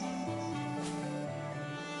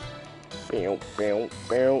 Bow, bow,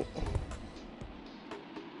 bow.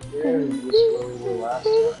 Yeah, you just where we were last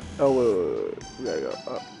time. Oh, wait. We gotta go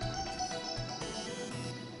up.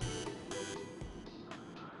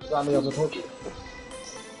 On the other torch.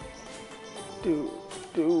 Do.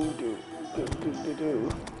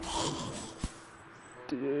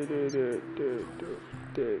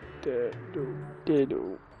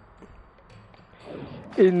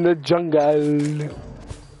 In the jungle.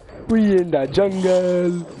 We in the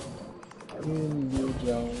jungle. In the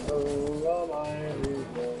jungle, a mighty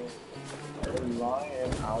hill, a lion,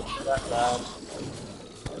 ouch, that bad.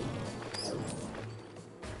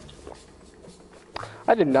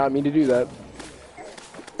 I did not mean to do that.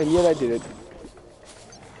 And yet I did it.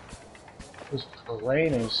 This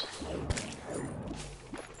terrain is...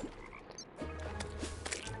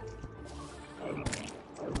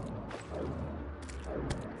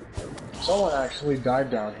 Someone actually died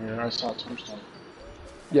down here, I saw tombstone.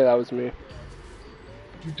 Yeah, that was me.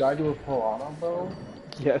 You died to a piranha, bro?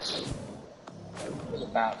 Yes. There's a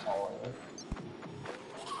bat following you.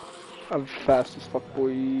 I'm fast as fuck,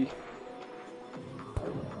 boy.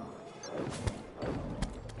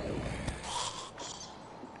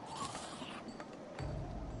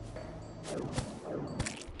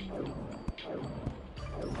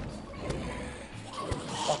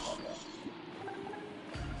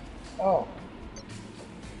 Oh.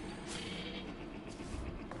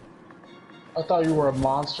 I thought you were a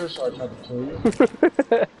monster, so I tried to kill you.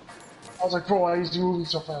 I was like, bro, why is he moving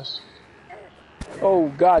so fast? Oh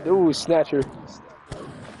god, ooh, snatcher.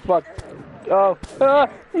 Fuck. Oh. Ah.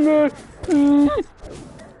 I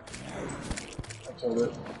killed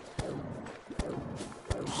it.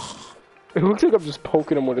 It looks like I'm just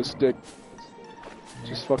poking him with a stick.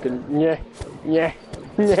 Just fucking, yeah.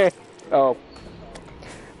 Oh.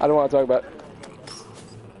 I don't want to talk about it.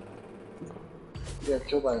 You got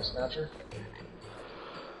killed by a snatcher?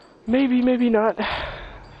 Maybe, maybe not.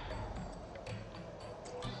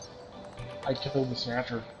 I killed the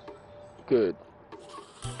snatcher. Good.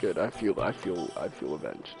 Good. I feel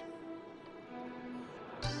avenged.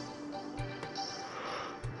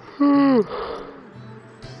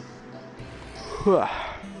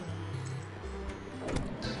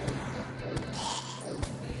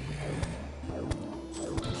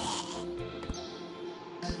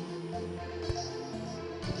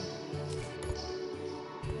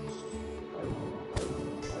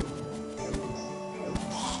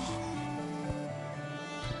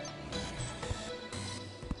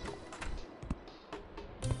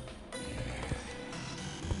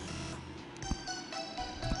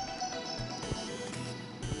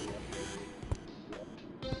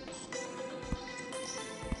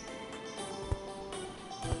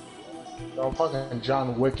 I'm fucking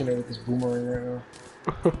John Wicking it with this boomerang right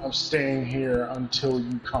now. I'm staying here until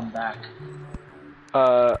you come back.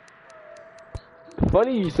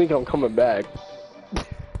 Funny you think I'm coming back.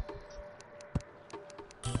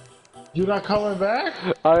 You're not coming back?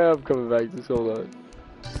 I am coming back, just hold on.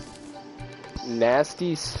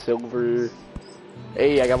 Nasty silver.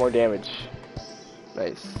 Hey, I got more damage.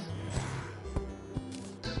 Nice.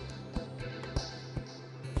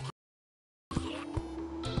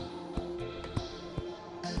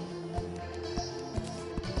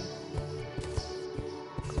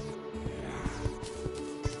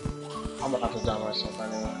 I'm gonna have to down myself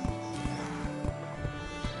anyway.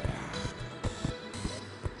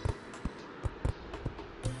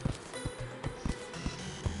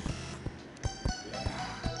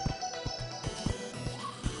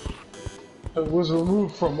 It was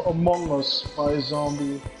removed from Among Us by a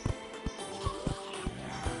zombie.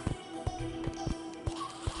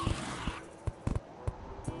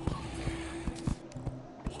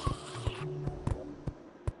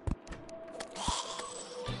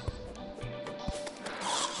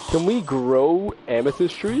 Can we grow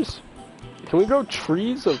amethyst trees? Can we grow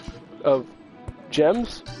trees of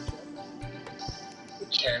gems?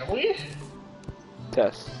 Can we?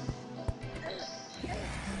 Test.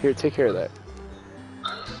 Here, take care of that.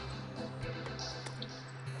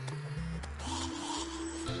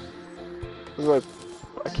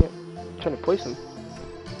 I can't. I'm trying to place them.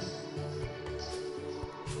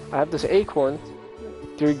 I have this acorn.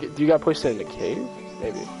 Do you got to place it in a cave?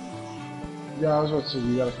 Maybe. Yeah, I was about to say,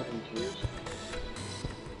 you gotta put in keys.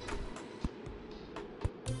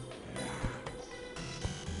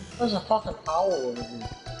 There's a fucking owl over here.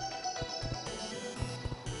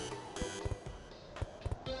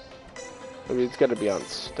 Maybe it's gotta be on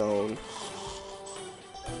stone.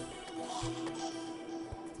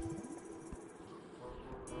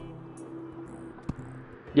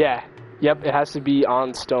 Yeah. Yep, it has to be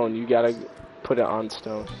on stone. You gotta put it on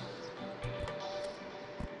stone.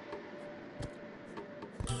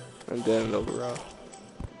 And then it'll grow.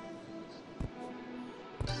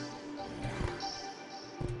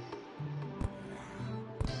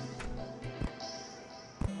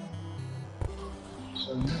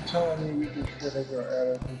 So you telling me we can get a girl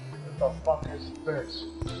out of here? What the fuck is this?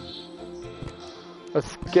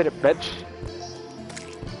 Let's get it, bitch.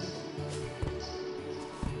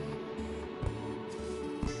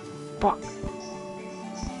 Fuck.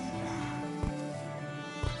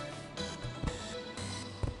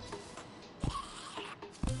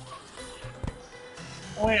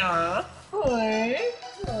 Oh yeah. Oh yeah.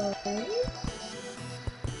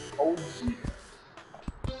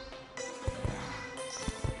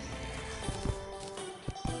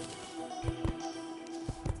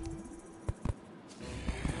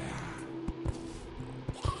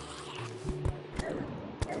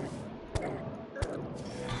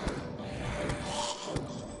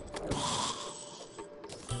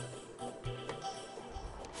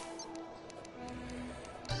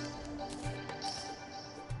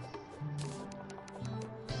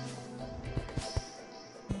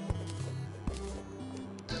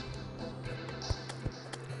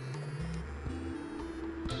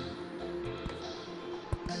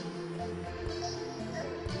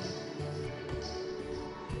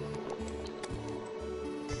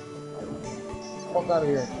 Fuck out of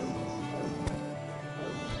here.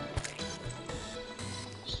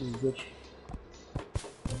 Stupid bitch.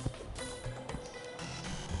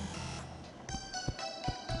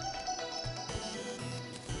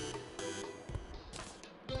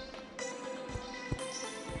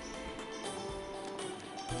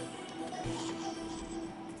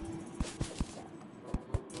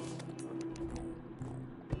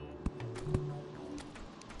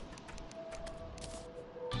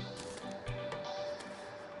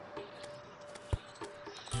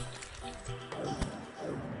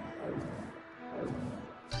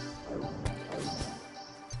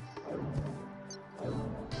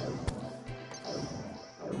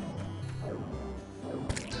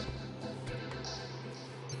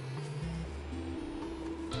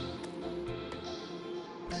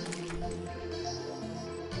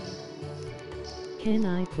 Can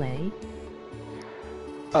I play?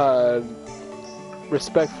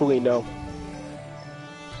 Respectfully, no.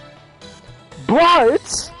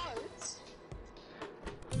 But...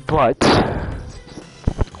 What?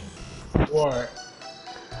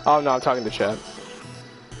 Oh no, I'm talking to chat.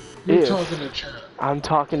 You're If talking to chat. I'm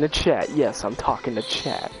talking to chat. Yes, I'm talking to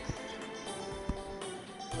chat.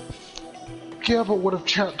 Yeah, but what if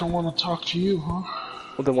chat don't want to talk to you, huh?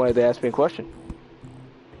 Well, then why did they ask me a question?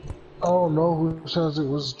 Oh no, who says it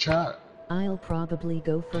was chat? I'll probably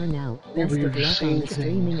go for now. Yeah, Best but you're of just luck on saying the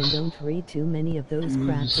streaming and things. don't read too many of those You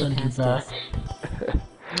crap send you back. forecasters.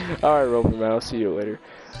 Alright, Roman man, I'll see you later.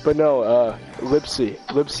 But no, Lipsy,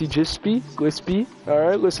 Glispy,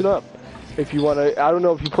 alright, listen up. If you wanna, I don't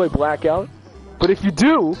know if you play Blackout, but if you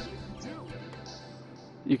do,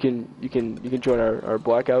 you can join our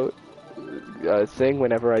Blackout thing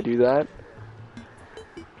whenever I do that.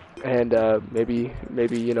 And maybe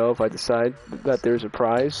you know, if I decide that there's a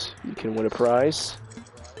prize, you can win a prize.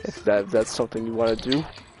 If that's something you want to do,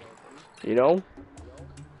 you know,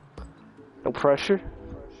 no pressure.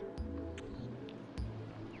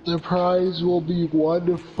 The prize will be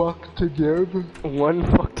one fuck to give. One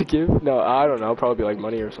fuck to give? No, I don't know. Probably like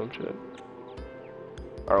money or some shit.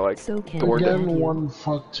 Or like So can DoorDash. I Again, add you? one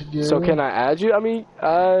fuck to give. So can I add you? I mean,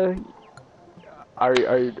 are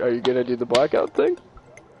you gonna do the Blackout thing?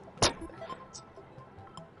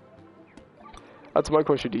 That's my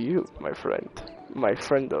question to you, my friend. My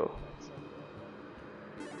friendo.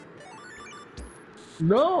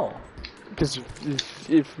 No. Because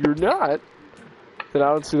if you're not, then I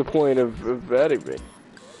don't see the point of adding me.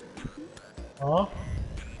 Huh?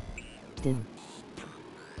 Din.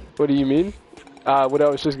 What do you mean? What I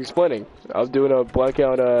was just explaining. I'm doing a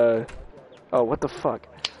Blackout, oh, what the fuck?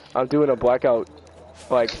 I'm doing a Blackout,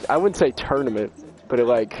 like, I wouldn't say tournament, but it,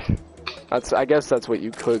 like, I guess that's what you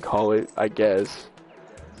could call it, I guess.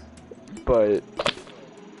 But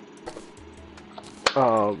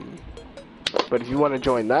if you want to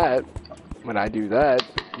join that, when I do that,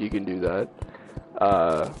 you can do that.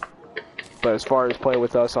 But as far as playing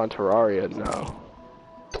with us on Terraria, no.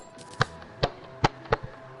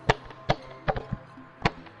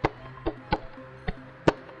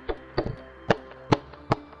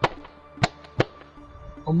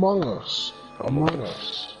 Among Us. Among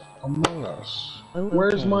Us. Among Us. Okay.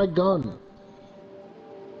 Where's my gun?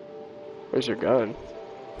 Where's your gun?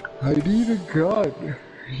 I need a gun.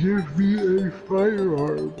 Give me a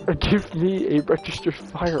firearm. Give me a registered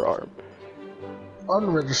firearm.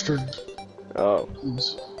 Unregistered, Oh.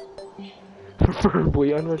 please.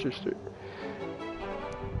 Preferably unregistered.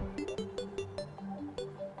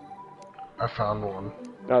 I found one.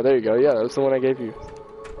 Oh, there you go. Yeah, that's the one I gave you.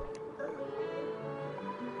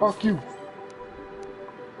 Fuck you.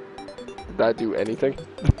 Did that do anything?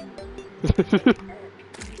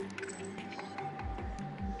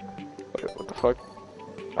 Wait, what the fuck?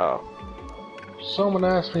 Oh. Someone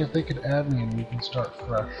asked me if they could add me and we can start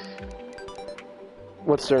fresh.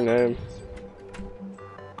 What's their name?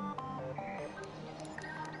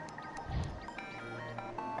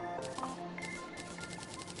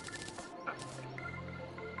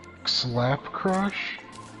 Slap Crush?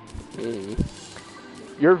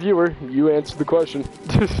 You're a viewer. You answered the question.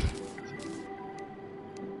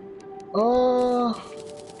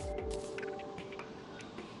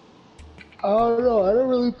 I don't know. I don't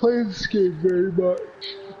really play this game very much.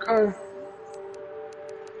 Okay.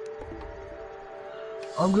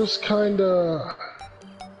 I'm just kinda...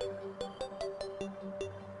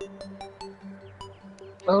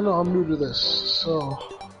 I don't know, I'm new to this, so...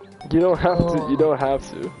 You don't have to. You don't have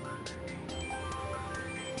to.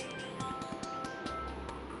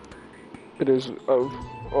 It is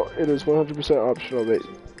it is 100% optional that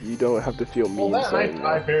you don't have to feel mean.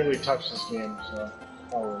 I barely touched this game, so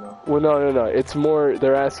I don't know. Well, no. It's more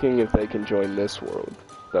they're asking if they can join this world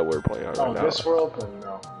that we're playing on right now. Oh, this world? Then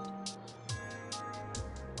no.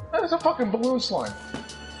 That is a fucking balloon slime.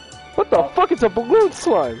 What the fuck is a balloon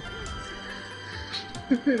slime?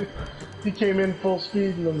 He came in full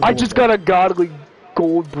speed and then I just got a godly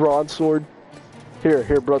gold bronze sword. Here,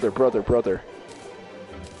 brother. Come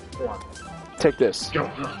on. Take this.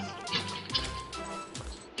 Go.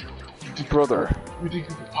 Brother. You think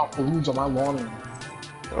you can pop balloons on my lawn?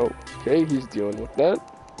 Okay, he's dealing with that.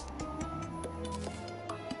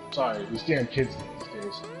 Sorry, these damn kids these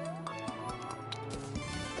days.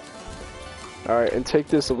 Alright, and take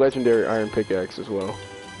this legendary iron pickaxe as well.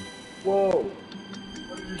 Whoa!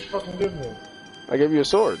 What did you fucking give me? I gave you a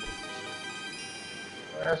sword.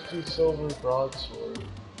 I asked you silver broadsword.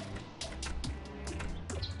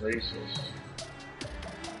 That's racist.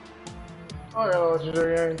 Oh, I got a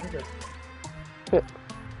legendary iron pickaxe.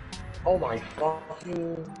 Oh my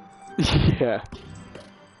fucking... Yeah.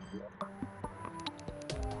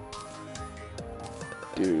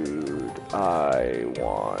 Dude, I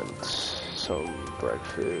want some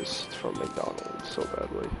breakfast from McDonald's so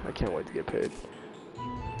badly. I can't wait to get paid.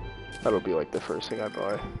 That'll be like the first thing I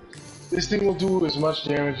buy. This thing will do as much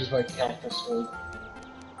damage as my cactus sword.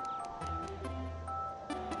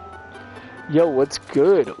 Yo, what's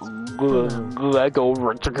good? Lego.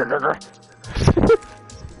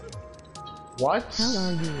 What? How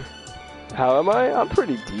are you? How am I? I'm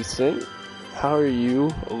pretty decent. How are you?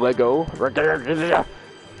 Lego.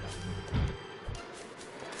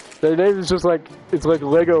 Their name is just like, it's like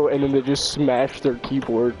Lego and then they just smash their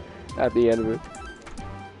keyboard at the end of it.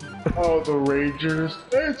 Oh, the Rangers.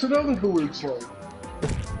 Hey, it's another balloon slime.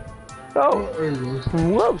 Oh, There it goes.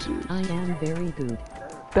 loves you. I am very good.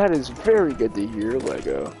 That is very good to hear,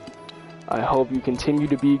 Lego. I hope you continue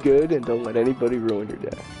to be good and don't let anybody ruin your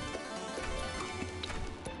day.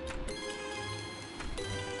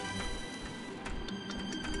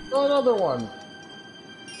 Oh, another one.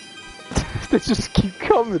 They just keep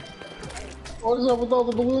coming. What is up with all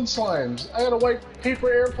the balloon slimes? I got a white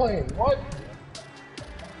paper airplane. What?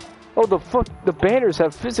 Oh, the fuck, the banners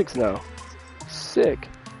have physics now. Sick.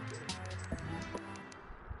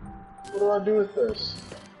 What do I do with this?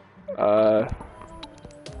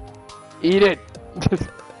 Eat it.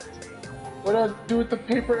 What do I do with the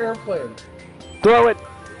paper airplane? Throw it.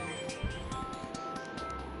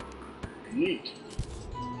 Yeet.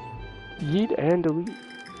 Yeet and delete.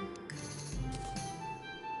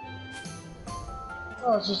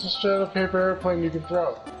 Oh, it's just a straight up paper airplane you can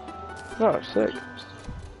throw. Oh, sick.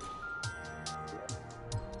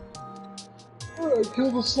 Oh, I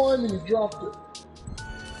killed the slime and you dropped it.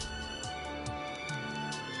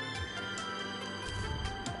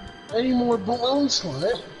 Any more balloon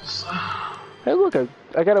slimes? Hey, look,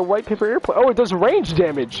 I got a white paper airplane. Oh, it does range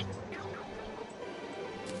damage.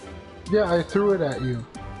 Yeah, I threw it at you.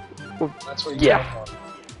 Well, That's what you yeah. got.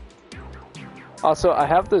 Also, I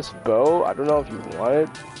have this bow. I don't know if you want it,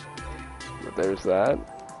 but there's that.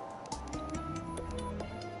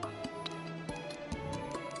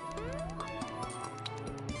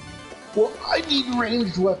 Well, I need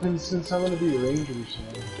ranged weapons since I'm gonna be a ranger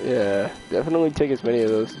soon. Yeah, definitely take as many of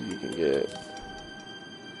those as you can get.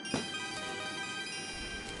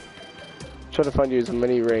 Try to find you as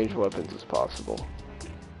many ranged weapons as possible.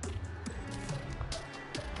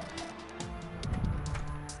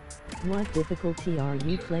 What difficulty are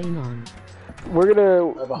you playing on? We're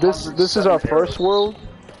gonna. This is our first world,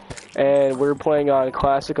 and we're playing on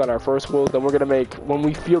classic on our first world. Then we're gonna make when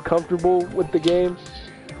we feel comfortable with the game.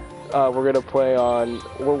 We're gonna play on.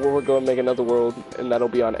 We're gonna make another world, and that'll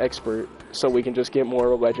be on expert, so we can just get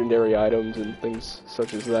more legendary items and things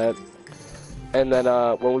such as that. And then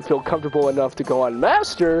when we feel comfortable enough to go on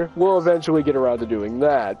master, we'll eventually get around to doing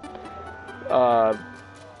that.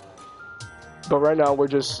 But right now we're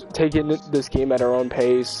just taking this game at our own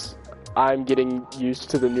pace. I'm getting used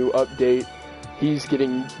to the new update. He's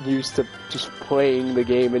getting used to just playing the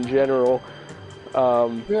game in general.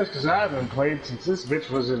 Yes, because I haven't played since this bitch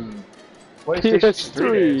was in PlayStation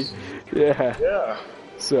PS3. Yeah. Yeah.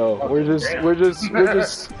 So we're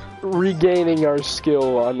just regaining our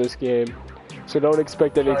skill on this game. So don't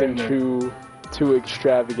expect anything too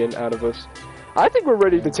extravagant out of us. I think we're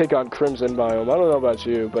ready to take on Crimson Biome. I don't know about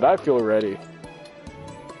you, but I feel ready.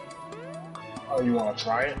 Oh, you want to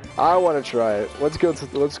try it? I want to try it. Let's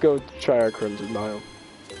go try our Crimson Biome.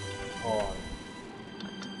 Oh.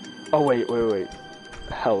 Oh wait.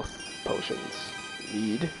 Health potions.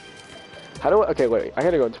 Need. How do I? Okay, wait. I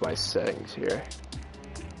gotta go into my settings here.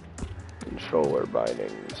 Controller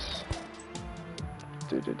bindings.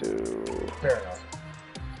 Fair enough.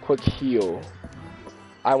 Quick heal.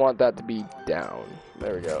 I want that to be down.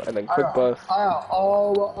 There we go. And then quick buff. I got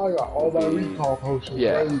all my recall potions.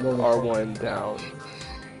 Yeah, ready to go to R1 down.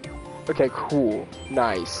 Okay, cool.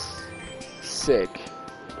 Nice. Sick.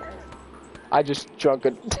 I just drunk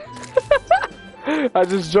a... I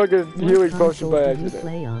just drunk a healing potion by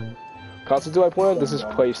accident. Console do I play on? This is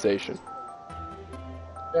PlayStation.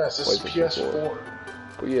 Yes, this is PS4.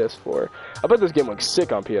 PS4. I bet this game looks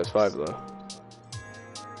sick on PS5 though.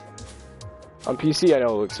 On PC I know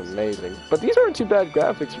it looks amazing. But these aren't too bad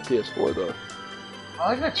graphics for PS4 though. I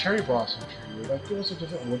like that cherry blossom tree. Would that give us a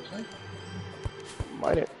different wood type?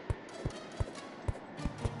 Might it?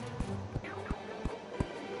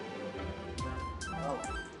 Oh.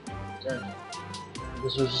 Dang.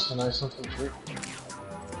 This was just a nice looking tree.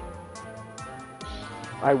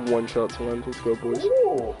 I one-shot someone. Let's go, boys.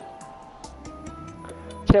 Ooh.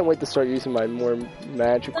 Can't wait to start using my more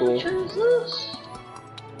magical... What tree is this?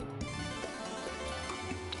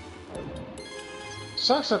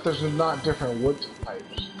 Sucks that there's not different wood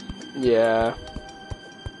types. Yeah.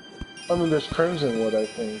 I mean, there's crimson wood, I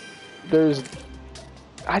think.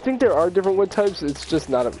 I think there are different wood types, it's just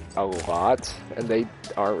not a lot, and they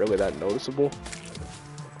aren't really that noticeable.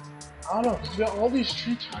 I don't know, because you got all these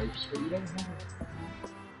tree types, but you don't have...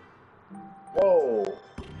 Whoa!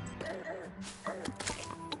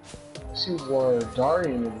 I see one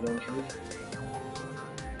Darian adventure.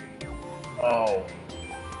 Oh.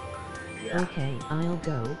 Yeah. Okay, I'll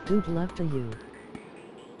go. Good luck to you.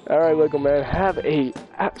 Alright, Lego Man, have a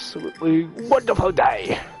absolutely wonderful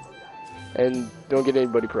day! And don't get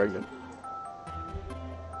anybody pregnant.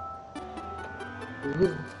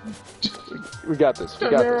 We got this, we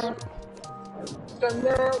got this.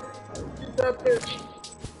 That bitch!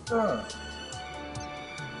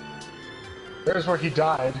 There's where he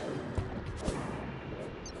died.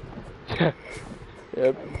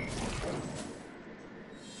 Yep.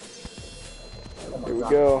 Here we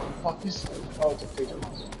go.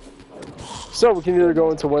 So we can either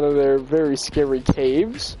go into one of their very scary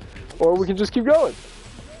caves, or we can just keep going.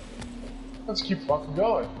 Let's keep fucking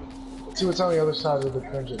going. Let's see what's on the other side of the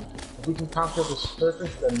dungeon. If we can conquer the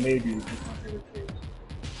surface, then maybe we can conquer the cave.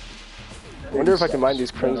 I wonder if I can mine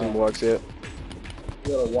these crimson blocks yet.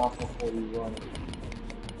 You gotta walk before you run.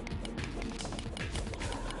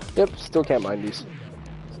 Yep, still can't mine these.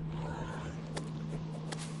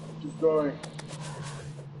 Keep going.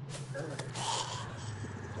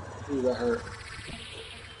 Ooh, that hurt.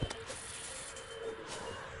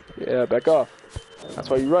 Yeah, back off. That's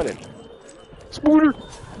why you're running. Spooter!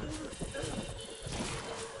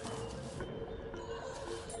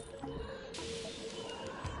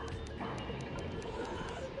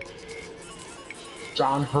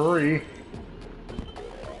 John, hurry.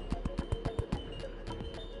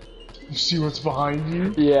 You see what's behind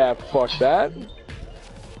you? Yeah, fuck that.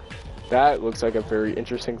 That looks like a very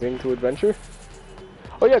interesting thing to adventure.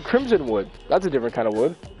 Oh yeah, crimson wood. That's a different kind of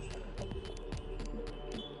wood.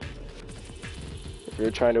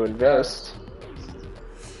 you're trying to invest.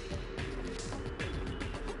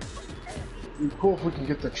 It'd be cool if we can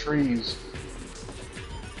get the trees.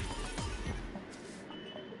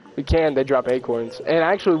 We can, they drop acorns. And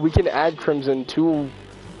actually, we can add crimson to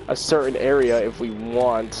a certain area if we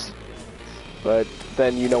want. But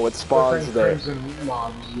then you know what spawns there. Crimson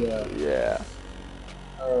mobs, yeah. Yeah.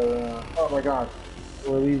 Oh my god.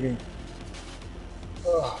 We're leaving.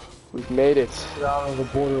 Ugh. We've made it. Get out of the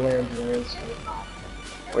Borderlands lands.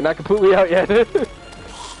 We're not completely out yet. With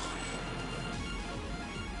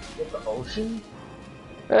the ocean?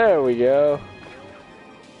 There we go.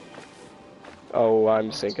 Oh,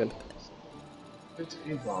 I'm sinking. It's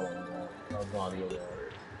a bottle of body of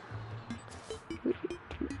water.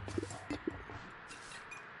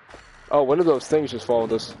 Oh, one of those things just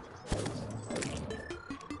followed us.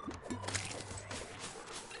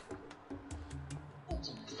 It's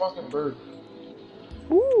a fucking bird.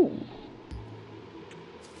 Woo!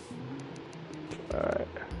 Alright.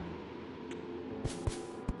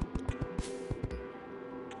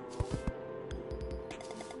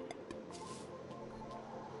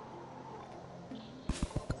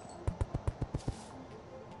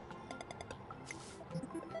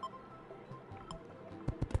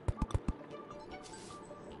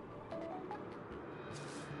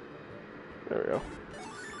 There we go.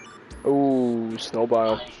 Ooh, snow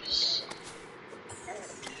biome.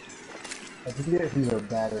 I forget if these are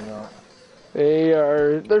bad or not.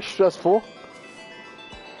 They're stressful.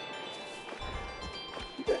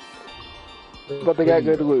 But they got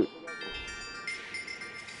good loot.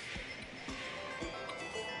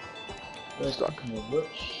 They're Stuck. in the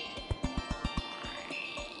bush.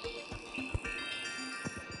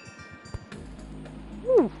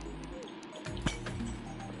 Woo.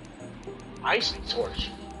 Ice torch.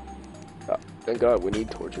 Oh, thank God, we need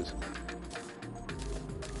torches.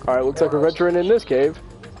 Alright, looks like we're venturing in this cave.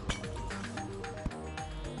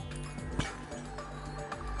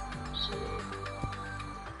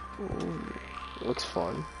 Looks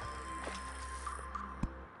fun.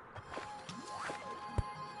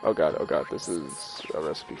 Oh god, this is a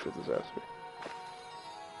recipe for disaster.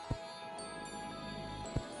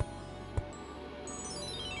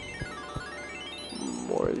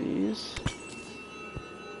 More of these.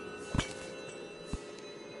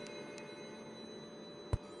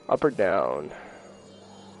 Up or down?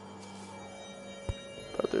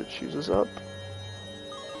 Brother chooses up.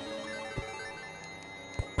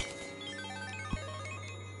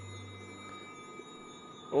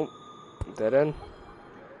 Oh, dead end.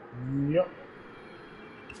 Yep.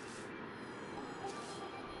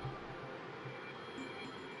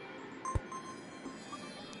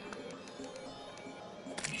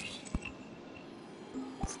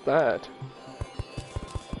 What's that?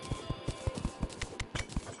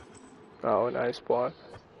 Oh, a nice block.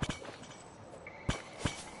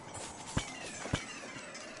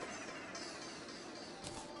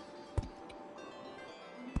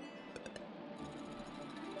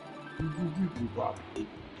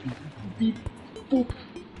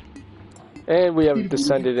 And we have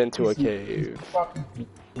descended into a cave.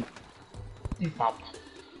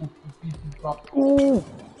 Ooh!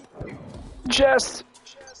 Chest!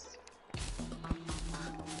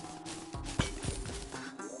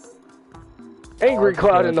 Angry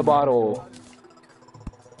Cloud in the Bottle!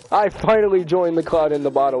 I finally joined the Cloud in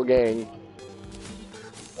the Bottle gang.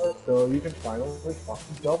 So you can finally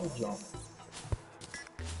fucking double jump.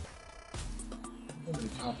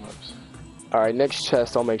 Alright, next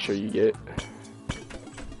chest I'll make sure you get.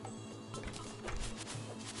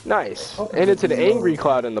 Nice. And it's an Angry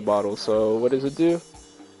Cloud in the Bottle, so what does it do?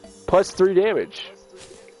 Plus 3 damage.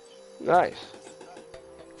 Nice.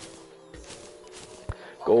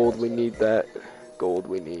 Gold, we need that. Gold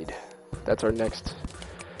we need. That's our next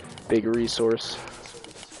big resource.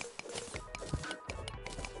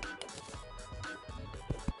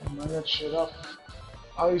 Line that shit up.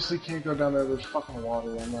 Obviously can't go down there, there's fucking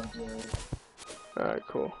water, I'm not doing it. Alright,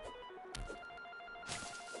 cool.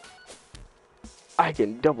 I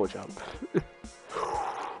can double jump.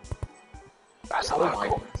 That's a lot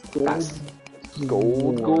of gold. That's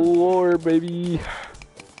gold galore, baby.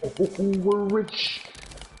 Oh, we're rich.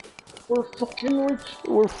 We're fucking rich.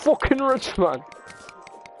 We're fucking rich, man.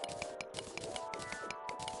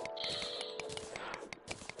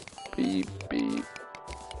 Beep, beep.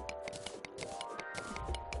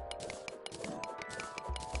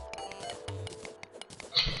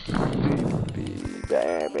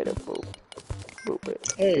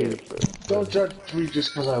 Hey, don't judge me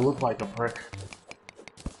just because I look like a prick.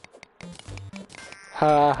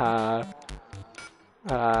 Ha ha.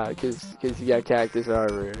 Cause you got cactus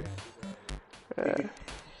armor.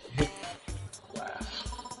 Laugh.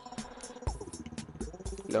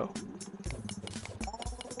 No.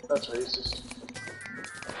 That's racist.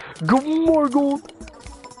 Good more gold.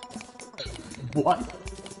 What?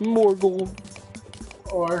 More gold.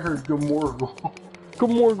 Oh, I heard Gamorgle. Good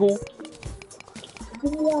more gold.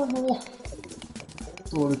 Gamorgle.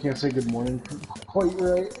 The one who can't say good morning quite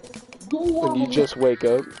right. When you Gamorgle. just wake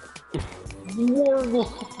up. Gamorgle.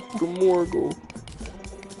 Good more gold.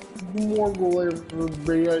 Gamorgle,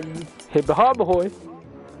 everybody. Hey, Bahabahoy.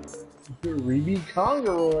 Reeby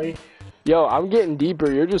Congaroy. Yo, I'm getting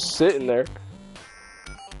deeper. You're just sitting there.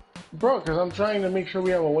 Bro, because I'm trying to make sure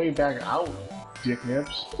we have a way back out, dick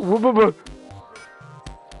nips. Woo-boo-boo.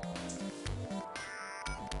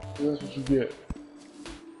 So that's what you get.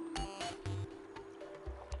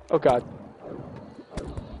 Oh god.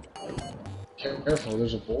 Careful,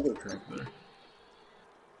 there's a boulder track there.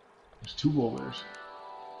 There's 2 boulders.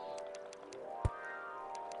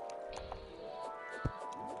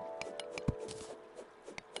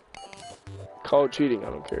 Call it cheating, I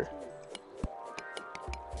don't care.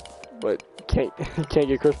 But can't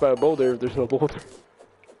get crushed by a boulder if there's no boulder.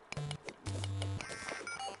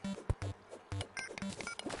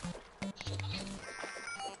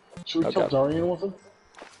 Should we Okay. kill Darian with him?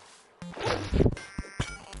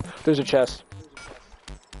 There's a chest.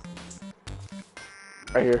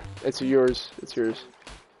 Right here. It's yours. It's yours.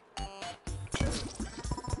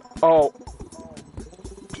 Oh.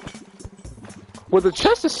 Well, the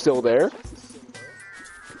chest is still there.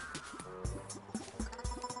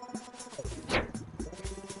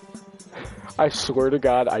 I swear to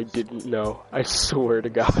God, I didn't know. I swear to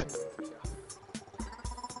God.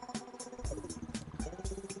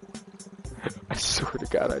 I swear to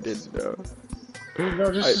God, I didn't know.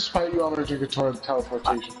 No, just to spite you, I'm gonna drink a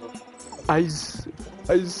teleportation. I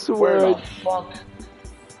Where swear. the fuck?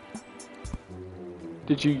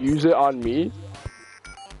 Did you use it on me?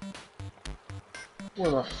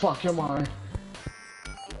 Where the fuck am I?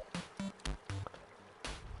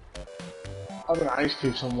 I'm in an ice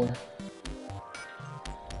cave somewhere.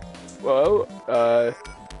 Well,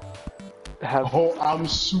 have. Oh, I'm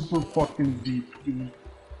super fucking deep, dude.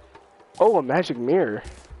 Oh, a magic mirror.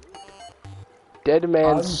 Dead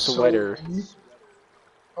man's I'm sweater. So deep.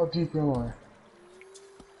 How deep am I?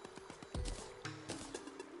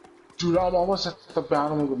 Dude, I'm almost at the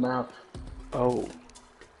bottom of the map. Oh.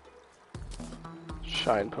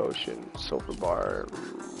 Shine potion, silver bar,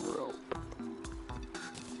 rope.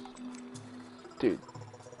 Dude.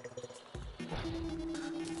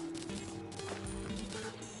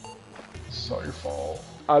 It's not your fault.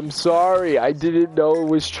 I'm sorry, I didn't know it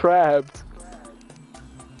was trapped.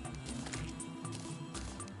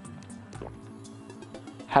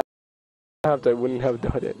 I wouldn't have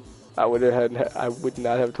done it. I would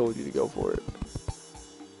not have told you to go for it.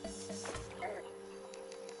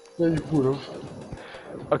 Yeah, you would've.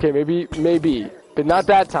 Okay, maybe, but not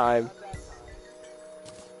that time.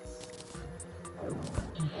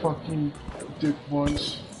 You fucking dick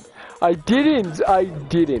bunch. I didn't.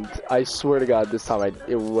 I swear to God, this time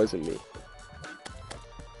it wasn't me.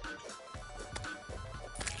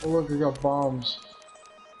 Oh look, I got bombs.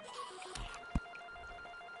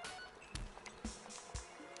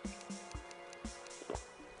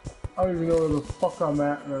 I don't even know where the fuck I'm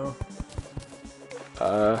at now.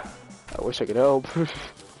 I wish I could help. Can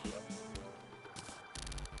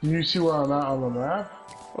you see where I'm at on the map?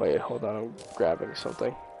 Wait, hold on, I'm grabbing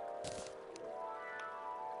something.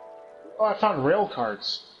 Oh, I found rail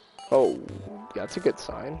carts. Oh, that's a good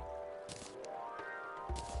sign.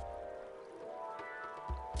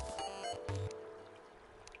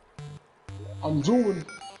 I'm zooming.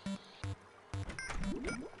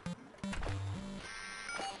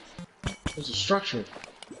 There's a structure.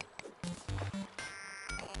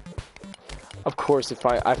 Of course, if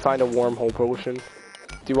I find a wormhole potion. Do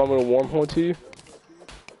you want me to wormhole to you?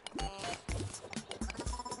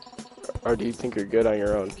 Or do you think you're good on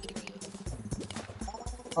your own?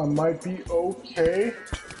 I might be okay.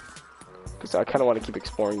 Because I kind of want to keep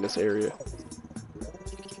exploring this area.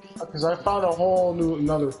 Because I found a whole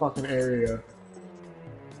another fucking area.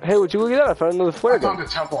 Hey, would you look at that? I found another flare I found gun. a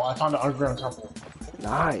temple. I found an underground temple.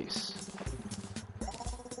 Nice.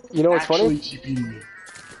 You know what's Actually funny? TP'd me.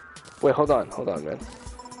 Wait, hold on, man.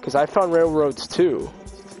 Because I found railroads too.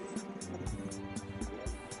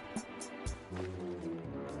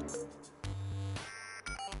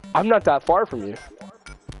 I'm not that far from you.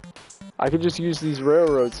 I could just use these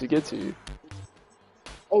railroads to get to you.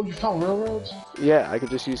 Oh, you found railroads? Yeah, I could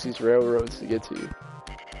just use these railroads to get to you.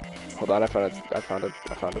 Hold on, I found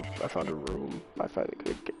a room.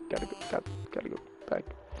 Gotta go back.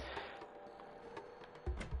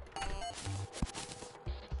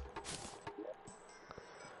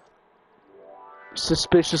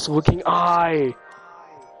 suspicious looking eye.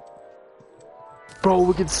 Bro,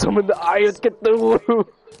 we can summon the eye and get the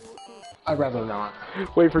loot. I'd rather not.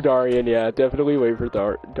 Wait for Darian, yeah, definitely wait for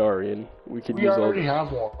Darian. We can We use all. already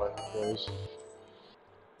have one, boys.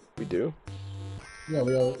 We do? Yeah,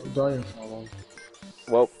 we have Darian found one.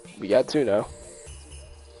 Well, we got two now.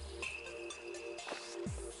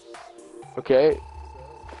 Okay.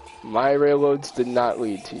 My railroads did not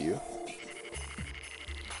lead to you.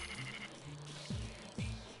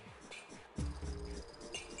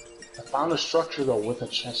 I found a structure though with a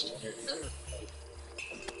chest in it.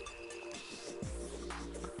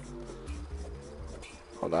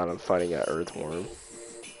 Hold on, I'm fighting an earthworm.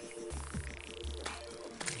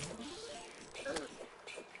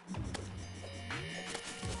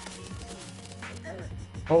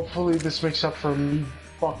 Hopefully this makes up for me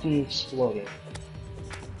fucking exploding.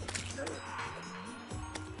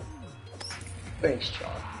 Thanks, John.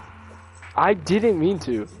 I didn't mean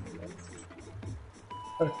to.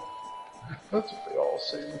 That's what they all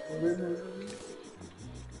say before they move.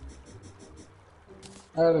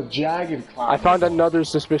 I had a jagged cloud. I found another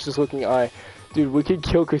suspicious looking eye. Dude, we could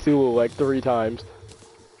kill Cthulhu like 3 times.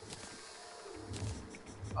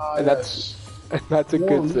 And Yes. that's a More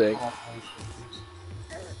good loot thing. populations.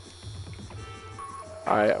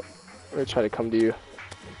 Alright, I'm gonna try to come to you.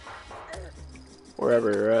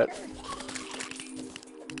 Wherever you're at.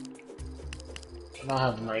 I now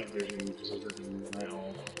have night vision because I live in my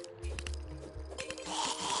home.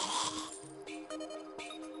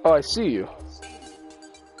 Oh, I see you.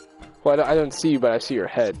 Well, I don't see you, but I see your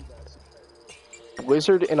head.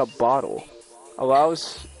 Blizzard in a bottle.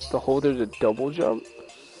 Allows the holder to double jump.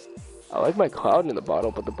 I like my cloud in the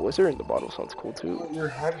bottle, but the blizzard in the bottle sounds cool too. Your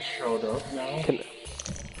head showed up now. Can...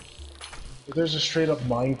 There's a straight up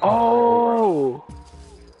mine. Oh!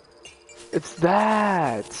 It's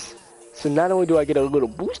that! So not only do I get a little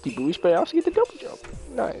boosty boost, but I also get the double jump.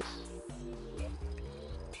 Nice.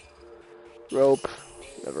 Rope.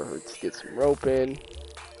 Never hurts to get some rope in.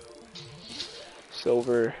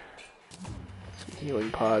 Silver. Some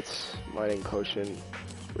healing pots. Mining potion.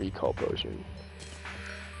 Recall potion.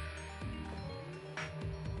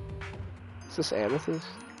 Is this amethyst?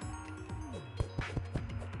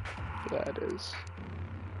 Yeah, it is.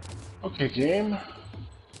 Okay, game.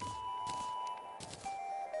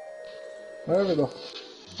 Whatever the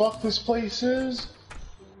fuck this place is,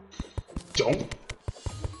 don't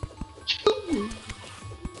kill me.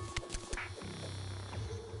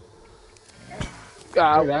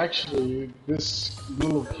 Dude, actually, this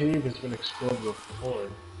little cave has been explored before.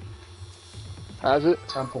 Has it?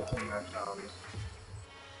 Temple thing I found.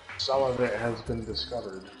 Some of it has been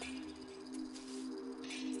discovered.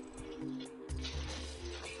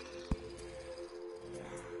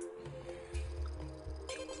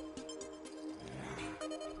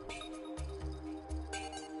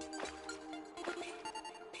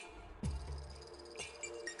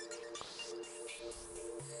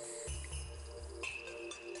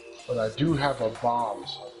 But I do have a bomb,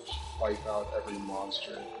 so I just wipe out every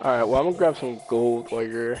monster. Alright, well I'm gonna grab some gold while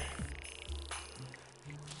you're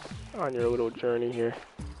on your little journey here.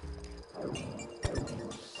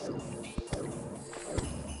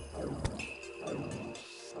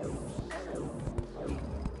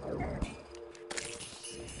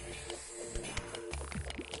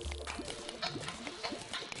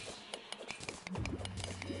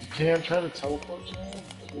 Can I try to teleport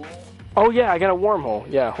you? Oh yeah, I got a wormhole.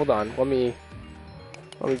 Yeah, hold on. Let me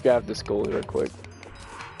grab this gold real quick.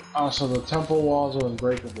 So the temple walls are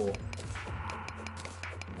unbreakable.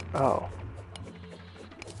 Oh.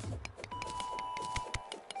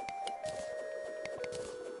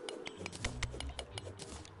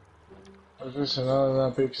 Listen,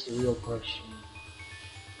 that begs the real question.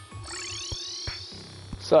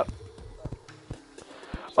 What's up?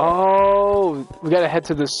 Oh, we gotta head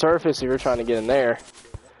to the surface if you're trying to get in there.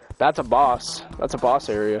 That's a boss. That's a boss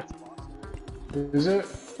area. Is it?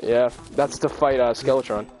 Yeah, that's to fight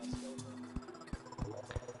Skeletron.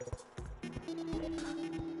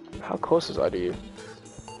 How close is I to you?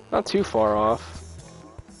 Not too far off.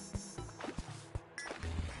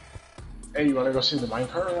 Hey, you wanna go see the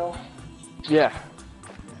minecart now? Yeah.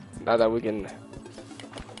 Now that we can...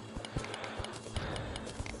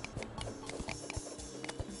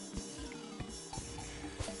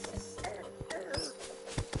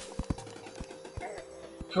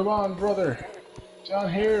 Come on, brother. Down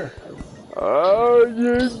here. Oh,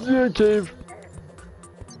 yeah, cave.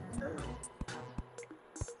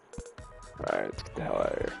 Alright, let's get the hell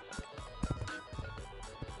out of here.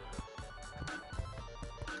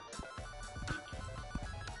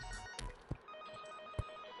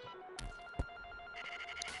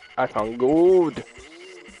 I found gold.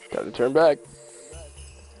 Time to turn back.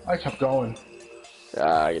 I kept going.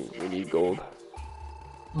 We need gold.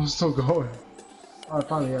 I'm still going. Oh, I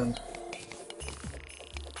found the end.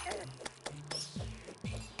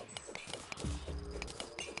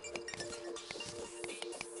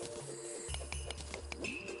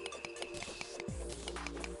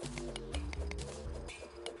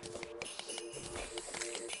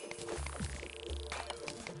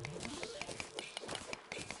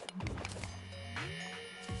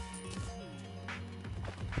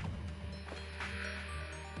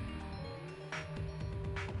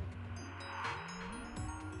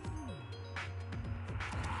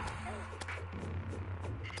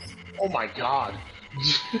 Oh my god.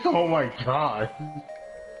 Oh my god.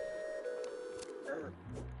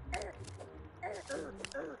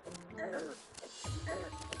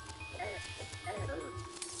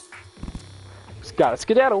 Just gotta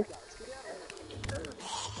skedaddle.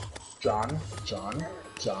 John, John,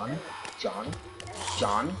 John, John,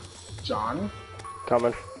 John, John.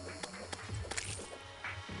 Coming.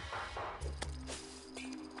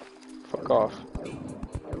 Fuck off.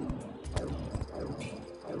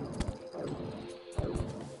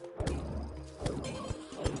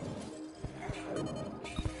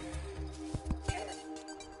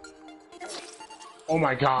 Oh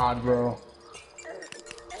my god, bro.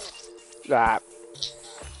 Ah.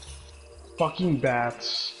 Fucking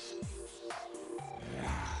bats.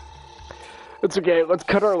 It's okay. Let's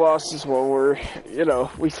cut our losses while we're,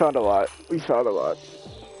 we found a lot. We found a lot.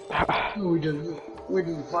 We didn't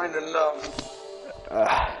find enough.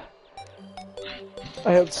 I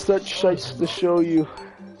have such sights to show you.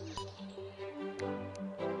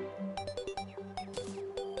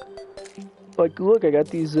 Like, look, I got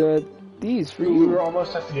these for We you. were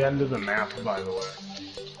almost at the end of the map, by the way.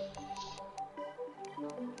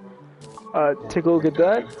 Take a look at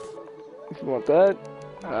that. If you want that.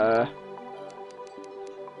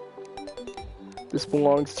 This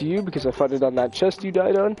belongs to you because I found it on that chest you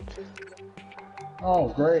died on. Oh,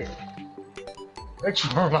 great. Thanks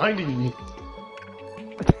for reminding me.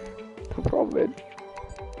 No problem, man.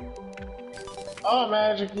 Oh,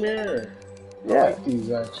 magic mirror. Yeah. I like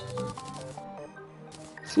these, actually.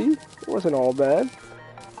 See? It wasn't all bad.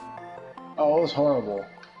 Oh, it was horrible.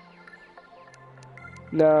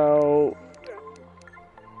 Now...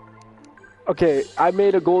 Okay, I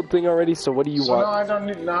made a gold thing already, so what do you want?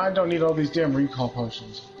 Now I don't need all these damn recall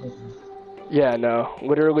potions. Okay. Yeah, no.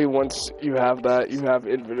 Literally, once you have that, you have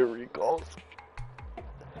infinite recalls.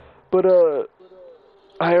 But,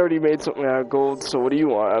 I already made something out of gold, so what do you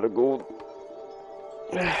want out of gold?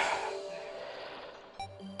 I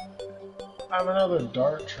have another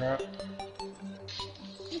dart trap.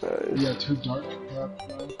 Nice. Yeah, 2 dart traps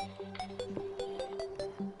now.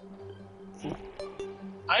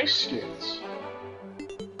 Ice skins.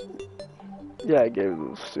 Yeah, I gave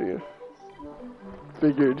those to you.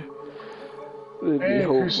 Figured they'd be Hey,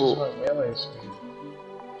 increases hopeful. my melee speed.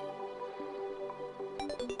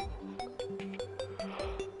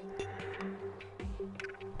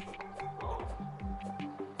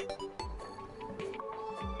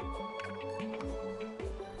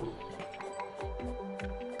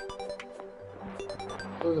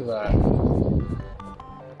 Look at that.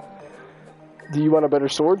 Do you want a better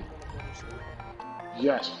sword?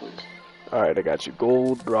 Yes, please. Alright, I got you.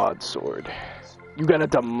 Gold broadsword. You got a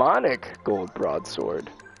demonic gold broadsword.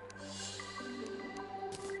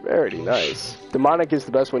 Very nice. Demonic is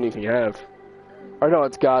the best one you can have. Or no,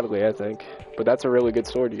 it's godly, I think. But that's a really good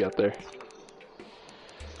sword you got there.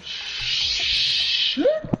 Shit.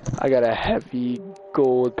 I got a heavy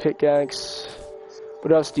gold pickaxe.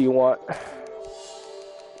 What else do you want?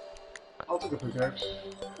 I'll take a pickaxe.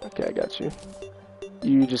 Okay, I got you.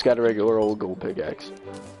 You just got a regular old gold pickaxe.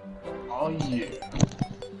 Oh yeah.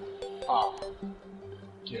 Ah.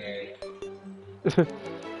 Gay.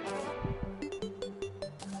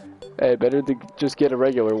 Hey, better to just get a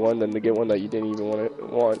regular one than to get one that you didn't even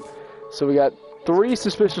want. So we got 3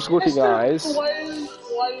 suspicious looking eyes. Why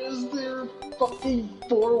is there fucking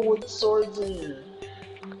 4 wood swords in here?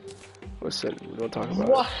 Listen, we don't talk about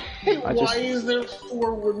Why? it. Why is there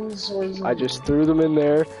 4 wooden swords in I here? just threw them in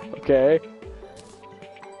there, okay?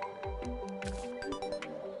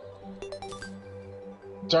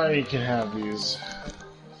 Johnny can have these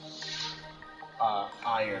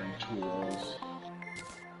iron tools.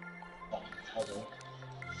 Okay.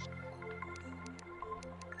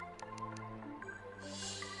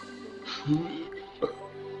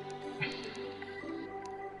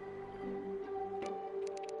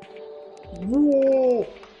 Whoa!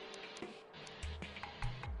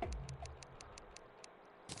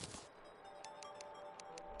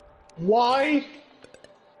 Why?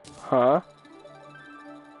 Huh?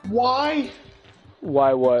 Why?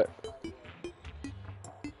 Why what?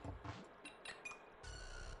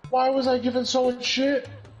 Why was I given so much shit?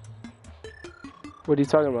 What are you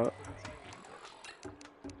talking about?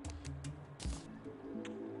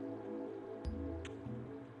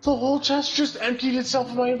 The whole chest just emptied itself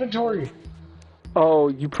in my inventory. Oh,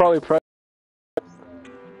 you probably pressed.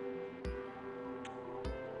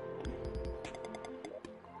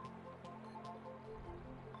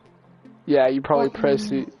 Yeah, you probably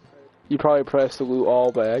pressed it. You probably pressed the loot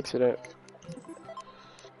all by accident.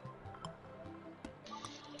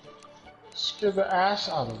 Scared the ass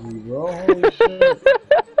out of me, bro. Holy shit.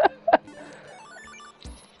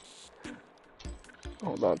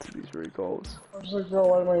 Hold on to these recalls. I was like, bro,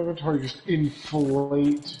 why did my inventory just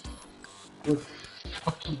inflate with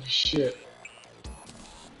fucking shit?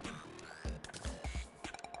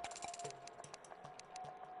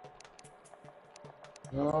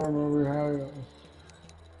 I don't remember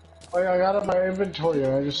how. Like, I got up my inventory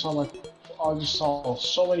and I just saw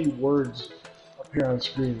so many words appear on the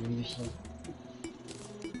screen. And I'm just like,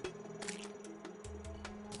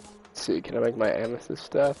 Let's see, can I make my amethyst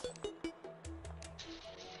staff?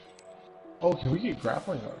 oh, can we get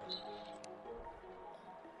grappling hooks?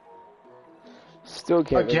 Still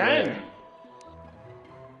can't make Again? my...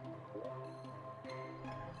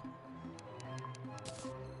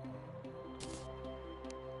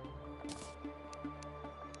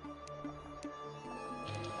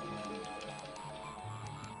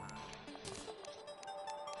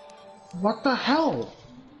 What the hell?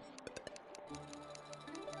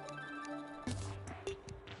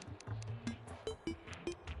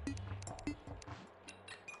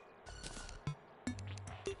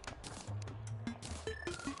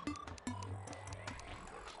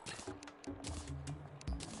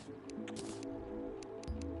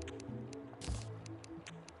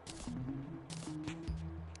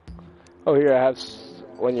 Oh, here, I have...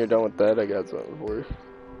 When you're done with that, I got something for you.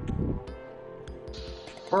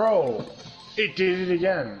 Bro, it did it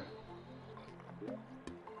again.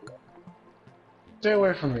 Stay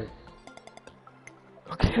away from me.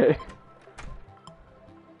 Okay.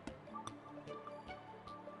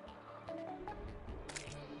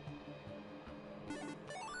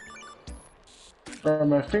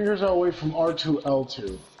 My fingers are away from R2,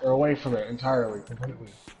 L2. They're away from it entirely, completely.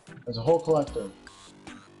 As a whole collective.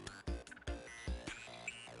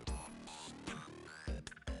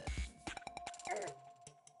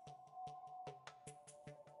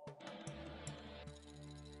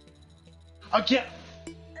 Again!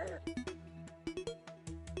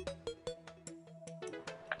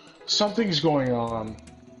 Something's going on.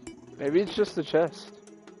 Maybe it's just the chest.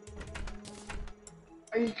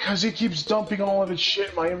 Because he keeps dumping all of his shit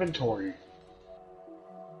in my inventory.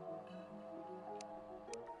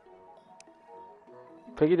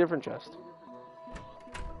 Pick a different chest.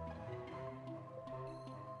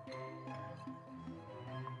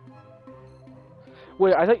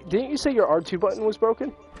 Wait, I think... Didn't you say your R2 button was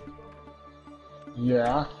broken?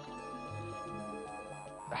 Yeah.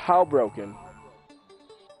 How broken?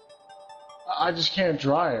 I just can't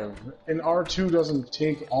drive. And R2 doesn't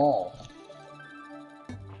take all.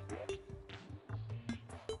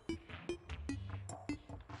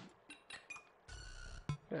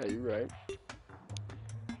 Yeah, you're right.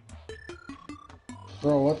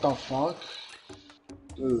 Bro, what the fuck?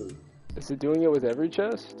 Dude. Is it doing it with every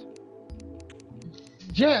chest?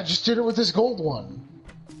 Yeah, just did it with this gold one.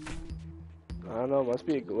 I don't know, must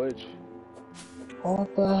be a glitch.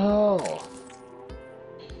 What the hell?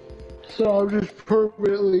 So I'm just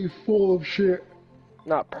permanently full of shit.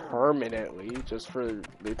 Not permanently, just for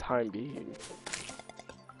the time being.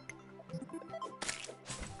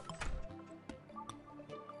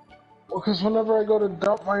 Well, because whenever I go to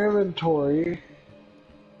dump my inventory,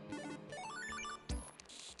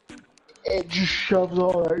 it just shoves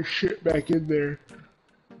all that shit back in there.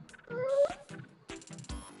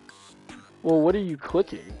 Well, what are you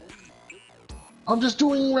clicking? I'm just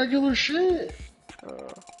doing regular shit.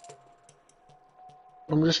 Uh,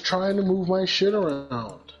 I'm just trying to move my shit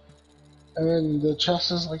around. And then the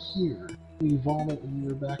chest is like, here, you vomit in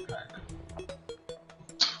your backpack.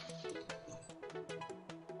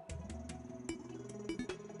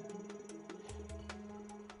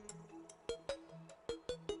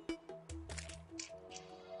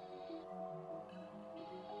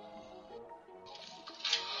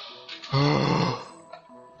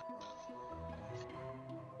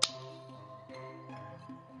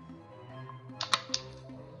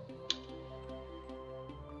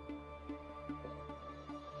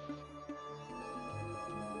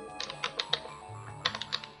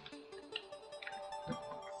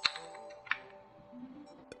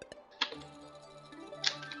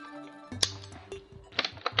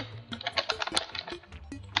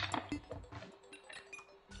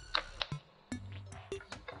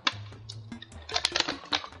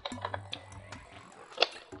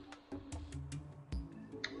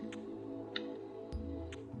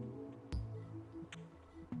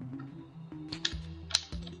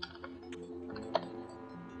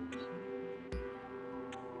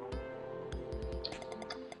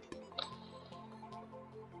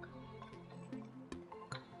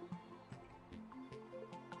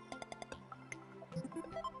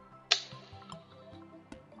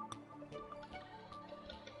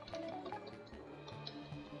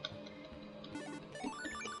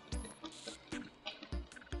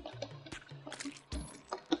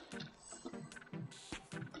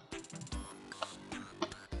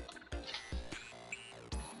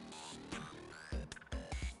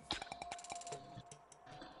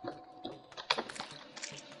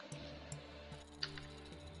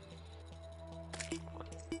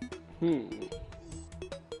 What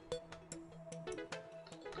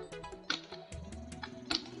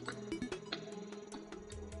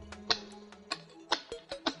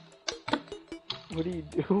are you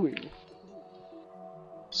doing?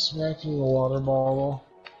 Smacking a water bottle.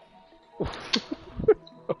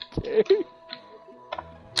 Okay.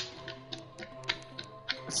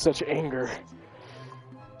 Such anger.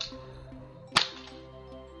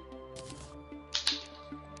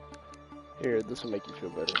 Here, this will make you feel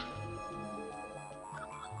better.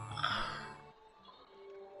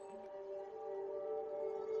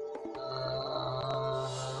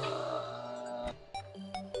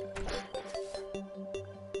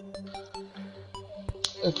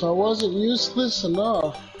 If I wasn't useless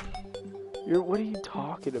enough. What are you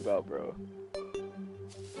talking about, bro?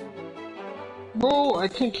 Bro, I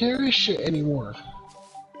can't carry shit anymore.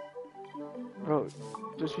 Bro,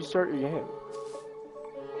 just restart your game.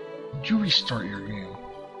 Did you restart your game?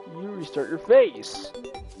 You restart your face.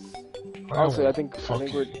 Honestly, I think fuck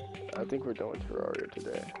we're you. done with Terraria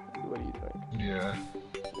today. What do you think? Yeah.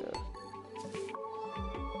 Yeah.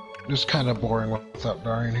 It's kind of boring without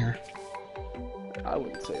dying here. I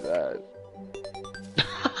wouldn't say that.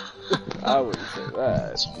 I wouldn't say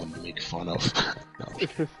that. Someone to make fun of. I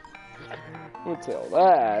wouldn't say all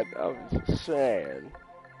that. I was just saying.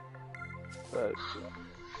 But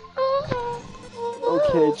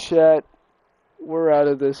okay, chat. We're out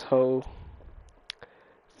of this hole.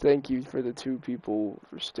 Thank you for the 2 people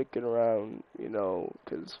for sticking around, you know,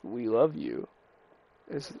 because we love you.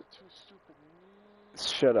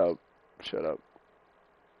 Shut up. Shut up.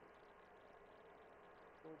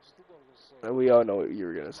 We all know what you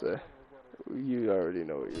were gonna say. You already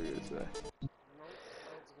know what you were gonna say.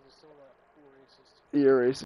 You're racist.